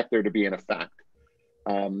expect there to be an effect.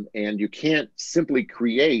 And you can't simply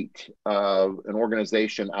create an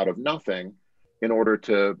organization out of nothing in order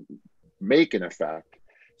to make an effect.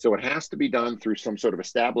 So it has to be done through some sort of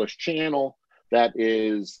established channel that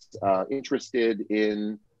is interested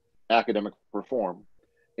in academic reform.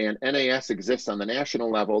 and NAS exists on the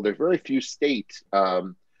national level. There's very few state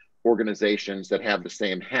organizations that have the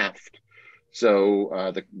same heft.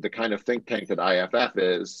 So the kind of think tank that IFF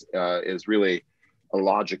is really a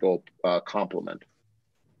logical complement.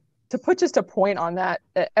 To put just a point on that,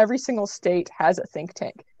 every single state has a think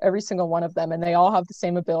tank, every single one of them, and they all have the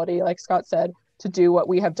same ability, like Scott said, to do what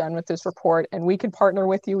we have done with this report. And we can partner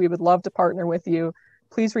with you. We would love to partner with you.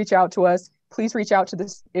 Please reach out to us. Please reach out to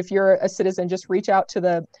this. If you're a citizen, just reach out to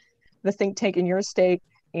the think tank in your state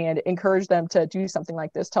and encourage them to do something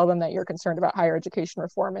like this. Tell them that you're concerned about higher education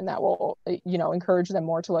reform, and that will, encourage them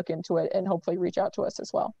more to look into it and hopefully reach out to us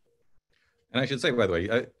as well. And I should say, by the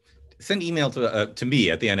way, send email to me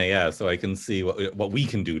at the NAS so I can see what we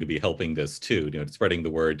can do to be helping this too, spreading the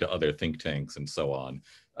word to other think tanks and so on.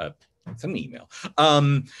 Send an email.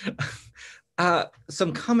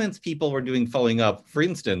 Some comments people were doing following up. For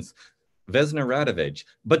instance, Vesna Radovich,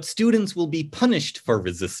 but students will be punished for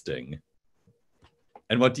resisting.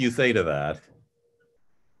 And what do you say to that?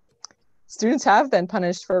 Students have been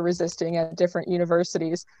punished for resisting at different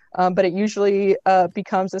universities, but it usually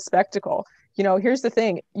becomes a spectacle. Here's the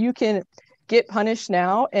thing. You can get punished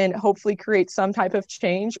now and hopefully create some type of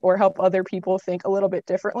change or help other people think a little bit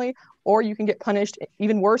differently, or you can get punished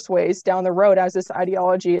even worse ways down the road as this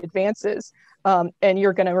ideology advances, and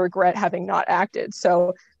you're going to regret having not acted.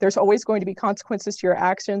 So there's always going to be consequences to your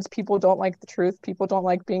actions. People don't like the truth. People don't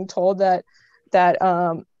like being told that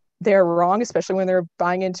they're wrong, especially when they're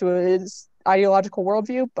buying into his ideological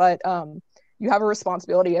worldview. But you have a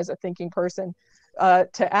responsibility as a thinking person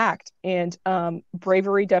to act, and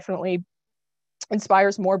bravery definitely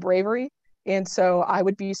inspires more bravery. And so I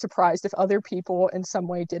would be surprised if other people in some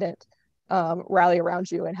way didn't rally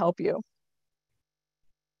around you and help you.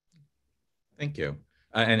 Thank you.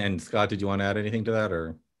 And Scott, did you want to add anything to that,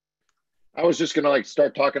 or? I was just going to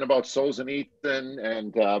start talking about Solzhenitsyn,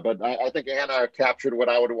 and but I think Anna captured what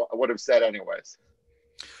I would have said anyways.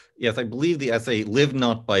 Yes, I believe the essay "Live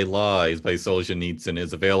Not by Lies" by Solzhenitsyn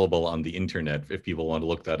is available on the internet if people want to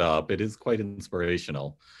look that up. It is quite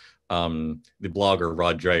inspirational. The blogger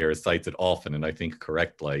Rod Dreher cites it often, and I think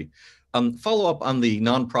correctly. Follow up on the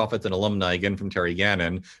nonprofits and alumni again from Terry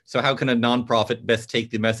Gannon. So how can a nonprofit best take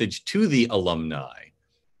the message to the alumni?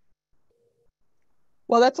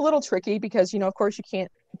 Well, that's a little tricky because, of course, you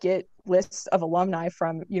can't get lists of alumni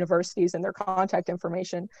from universities and their contact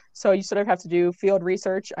information. So you sort of have to do field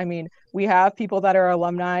research. I mean, we have people that are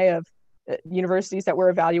alumni of universities that we're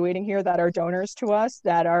evaluating here that are donors to us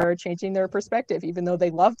that are changing their perspective, even though they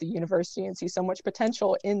love the university and see so much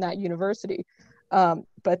potential in that university.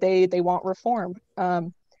 But they want reform.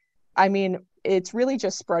 I mean, it's really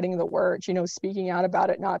just spreading the word, speaking out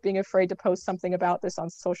about it, not being afraid to post something about this on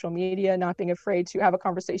social media, not being afraid to have a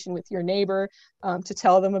conversation with your neighbor, to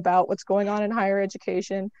tell them about what's going on in higher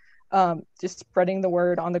education, just spreading the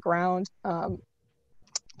word on the ground,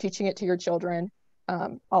 teaching it to your children,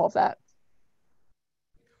 all of that.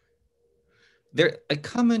 A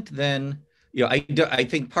comment then, I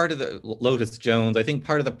think part of the Lotus Jones, I think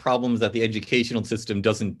part of the problem is that the educational system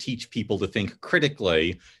doesn't teach people to think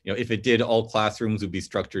critically. If it did, all classrooms would be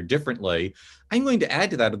structured differently. I'm going to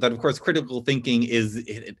add to that of course, critical thinking is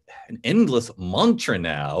an endless mantra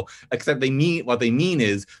now, except what they mean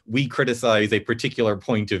is we criticize a particular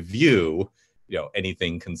point of view,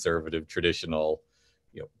 anything conservative, traditional,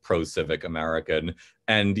 pro-civic American,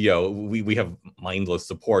 and we have mindless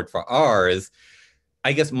support for ours.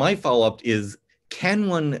 I guess my follow-up is, can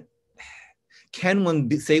one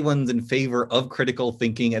say one's in favor of critical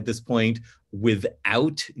thinking at this point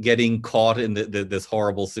without getting caught in this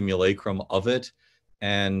horrible simulacrum of it?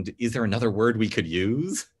 And is there another word we could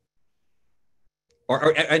use?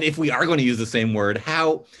 And if we are going to use the same word,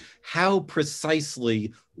 how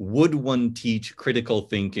precisely would one teach critical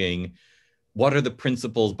thinking? What are the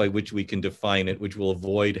principles by which we can define it, which will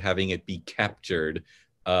avoid having it be captured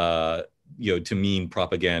to mean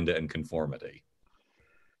propaganda and conformity?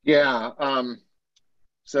 Yeah.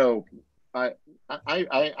 So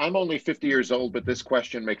I'm only 50 years old, but this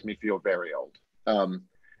question makes me feel very old.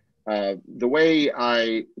 The way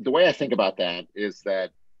I think about that is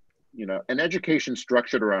that, an education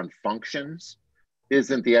structured around functions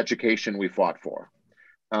isn't the education we fought for.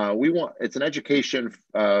 It's an education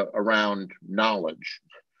around knowledge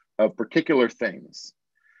of particular things.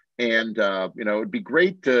 And, it would be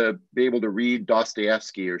great to be able to read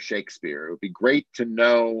Dostoevsky or Shakespeare. It would be great to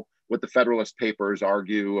know what the Federalist Papers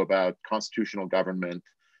argue about constitutional government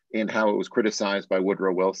and how it was criticized by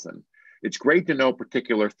Woodrow Wilson. It's great to know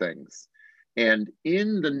particular things. And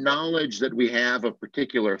in the knowledge that we have of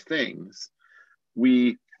particular things,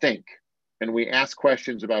 we think and we ask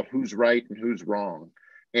questions about who's right and who's wrong.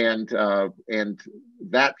 and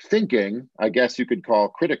that thinking, I guess you could call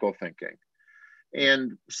critical thinking.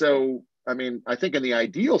 And so, I mean, I think in the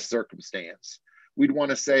ideal circumstance, we'd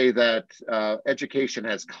want to say that education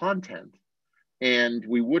has content, and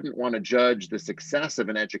we wouldn't want to judge the success of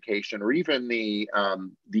an education or even the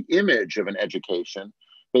image of an education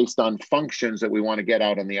based on functions that we want to get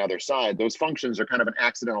out on the other side. Those functions are kind of an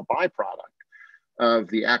accidental byproduct of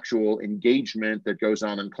the actual engagement that goes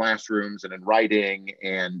on in classrooms and in writing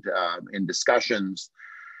and in discussions.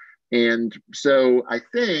 And so I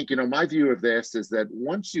think, you know, my view of this is that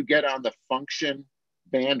once you get on the function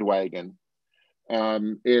bandwagon,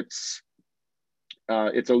 it's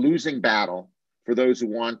a losing battle for those who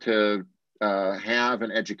want to have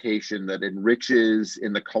an education that enriches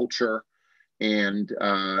in the culture and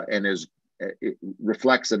it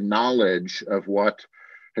reflects a knowledge of what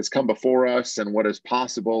has come before us and what is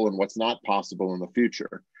possible and what's not possible in the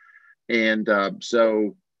future. And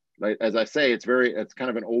so, as I say, it's kind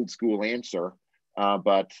of an old school answer,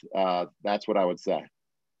 but that's what I would say.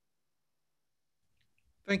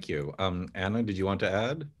 Thank you. Anna, did you want to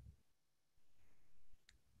add?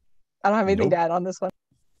 I don't have anything Nope. to add on this one.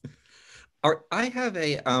 I have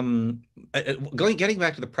getting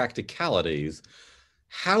back to the practicalities.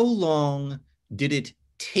 How long did it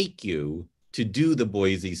take you to do the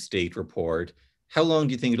Boise State report? How long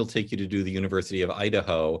do you think it'll take you to do the University of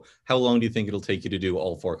Idaho? How long do you think it'll take you to do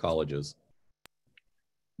all 4 colleges?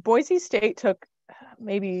 Boise State took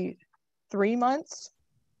maybe 3 months.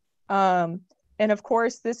 And of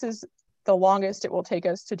course, this is the longest it will take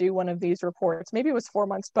us to do one of these reports. Maybe it was 4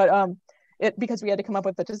 months, but because we had to come up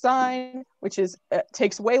with the design, which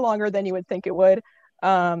takes way longer than you would think it would.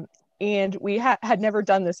 And we had never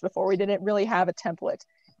done this before. We didn't really have a template.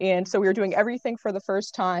 And so we were doing everything for the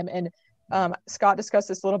first time. And Scott discussed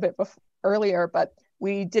this a little bit earlier, but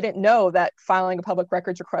we didn't know that filing a public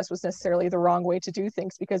records request was necessarily the wrong way to do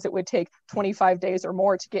things, because it would take 25 days or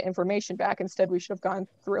more to get information back. Instead, we should have gone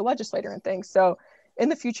through a legislator and things. So in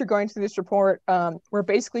the future, going through this report, we're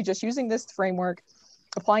basically just using this framework,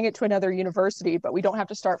 applying it to another university, but we don't have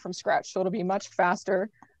to start from scratch. So it'll be much faster.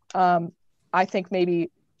 I think maybe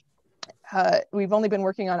we've only been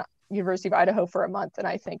working on University of Idaho for a month, and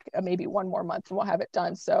I think maybe one more month and we'll have it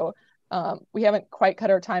done. So we haven't quite cut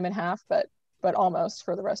our time in half, but almost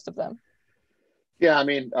for the rest of them. Yeah, I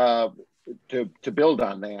mean, to build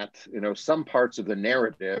on that, you know, some parts of the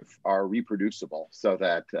narrative are reproducible, so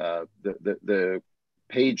that the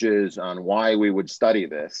pages on why we would study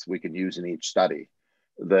this, we can use in each study.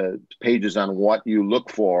 The pages on what you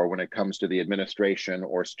look for when it comes to the administration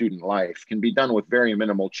or student life can be done with very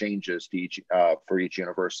minimal changes to for each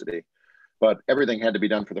university. But everything had to be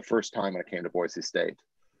done for the first time when it came to Boise State.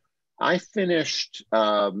 I finished,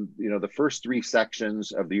 the first 3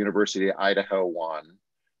 sections of the University of Idaho one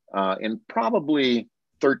in probably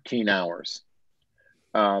 13 hours.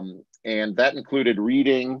 And that included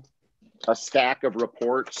reading a stack of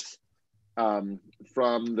reports from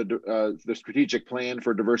the strategic plan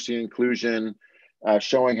for diversity and inclusion,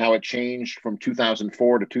 showing how it changed from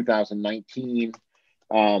 2004 to 2019,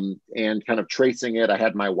 and kind of tracing it. I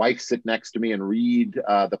had my wife sit next to me and read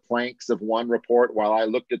the planks of one report while I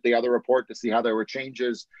looked at the other report to see how there were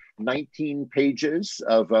changes. 19 pages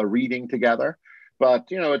of reading together.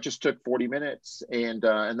 But, you know, it just took 40 minutes, and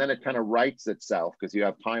then it kind of writes itself because you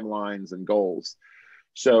have timelines and goals.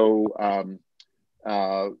 So,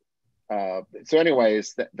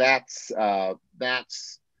 anyways, that's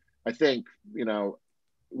I think, you know,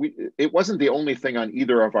 it wasn't the only thing on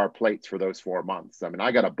either of our plates for those 4 months. I mean,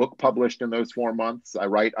 I got a book published in those 4 months. I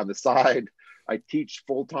write on the side. I teach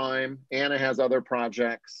full time. Anna has other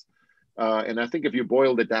projects, and I think if you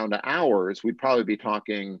boiled it down to hours, we'd probably be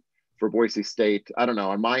talking for Boise State. I don't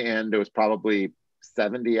know. On my end, it was probably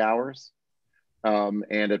 70 hours. And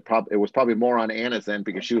it was probably more on Anna's end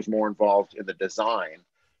because she was more involved in the design.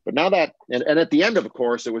 But now that, and at the end of the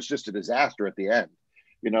course, it was just a disaster at the end.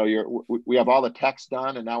 You know, we have all the text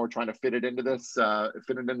done, and now we're trying to fit it into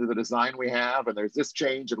the design we have. And there's this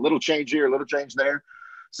change, a little change here, a little change there.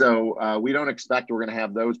 So we don't expect we're going to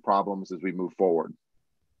have those problems as we move forward.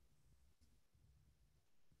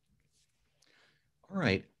 All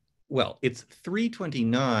right. Well, it's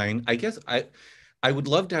 3:29. I guess I would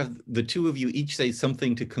love to have the two of you each say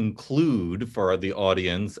something to conclude for the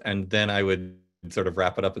audience, and then I would sort of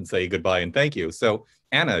wrap it up and say goodbye and thank you. So,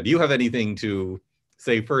 Anna, do you have anything to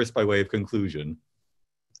say first by way of conclusion?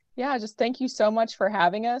 Yeah, just thank you so much for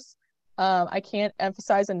having us. I can't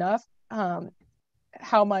emphasize enough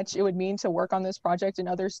how much it would mean to work on this project in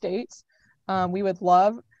other states. We would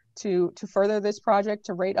love to further this project,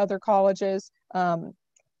 to rate other colleges.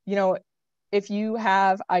 You know, if you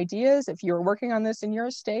have ideas, if you're working on this in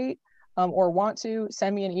your state, or want to,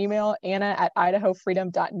 send me an email.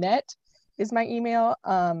 Anna@idahofreedom.net is my email.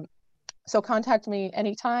 So contact me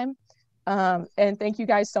anytime. And thank you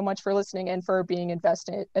guys so much for listening and for being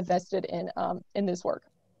invested in this work.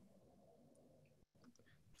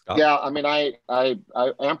 Yeah, I mean, I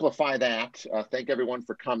amplify that. Thank everyone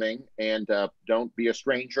for coming, and don't be a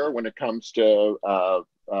stranger when it comes to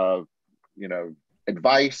you know,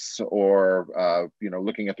 advice or you know,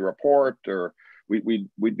 looking at the report, or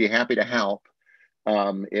we'd be happy to help.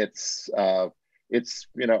 It's you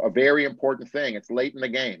know, a very important thing. It's late in the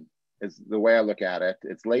game, is the way I look at it.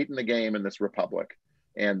 It's late in the game in this republic,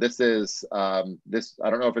 and this is this. I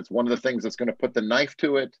don't know if it's one of the things that's going to put the knife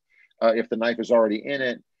to it, if the knife is already in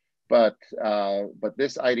it. But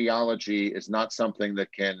this ideology is not something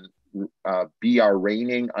that can be our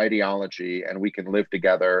reigning ideology, and we can live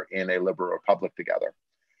together in a liberal republic together.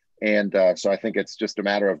 And so I think it's just a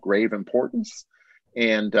matter of grave importance,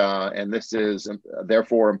 and this is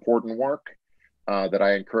therefore important work that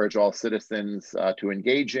I encourage all citizens to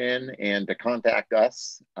engage in, and to contact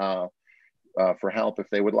us for help if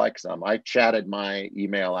they would like some. I chatted my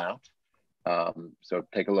email out, so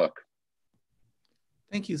take a look.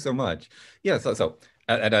 Thank you so much. Yeah, so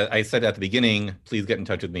I said at the beginning, please get in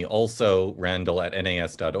touch with me also,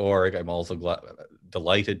 Randall@nas.org. I'm also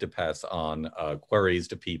delighted to pass on queries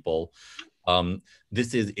to people.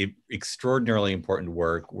 This is extraordinarily important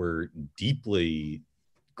work. We're deeply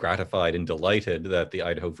gratified and delighted that the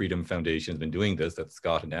Idaho Freedom Foundation has been doing this, that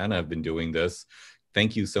Scott and Anna have been doing this.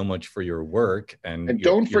 Thank you so much for your work. And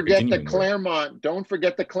don't forget the Claremont, work. Don't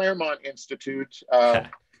forget the Claremont Institute.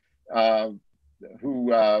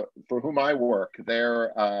 For whom I work,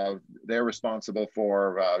 they're responsible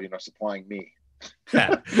for you know, supplying me.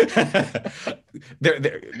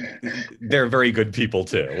 they're very good people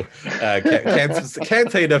too.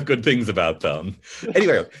 Can't say enough good things about them.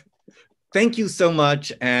 Anyway, thank you so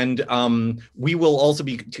much, and we will also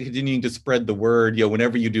be continuing to spread the word. You know,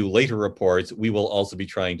 whenever you do later reports, we will also be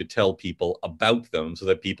trying to tell people about them so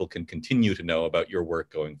that people can continue to know about your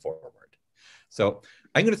work going forward. So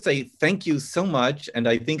I'm going to say thank you so much, and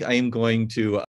I think I am going to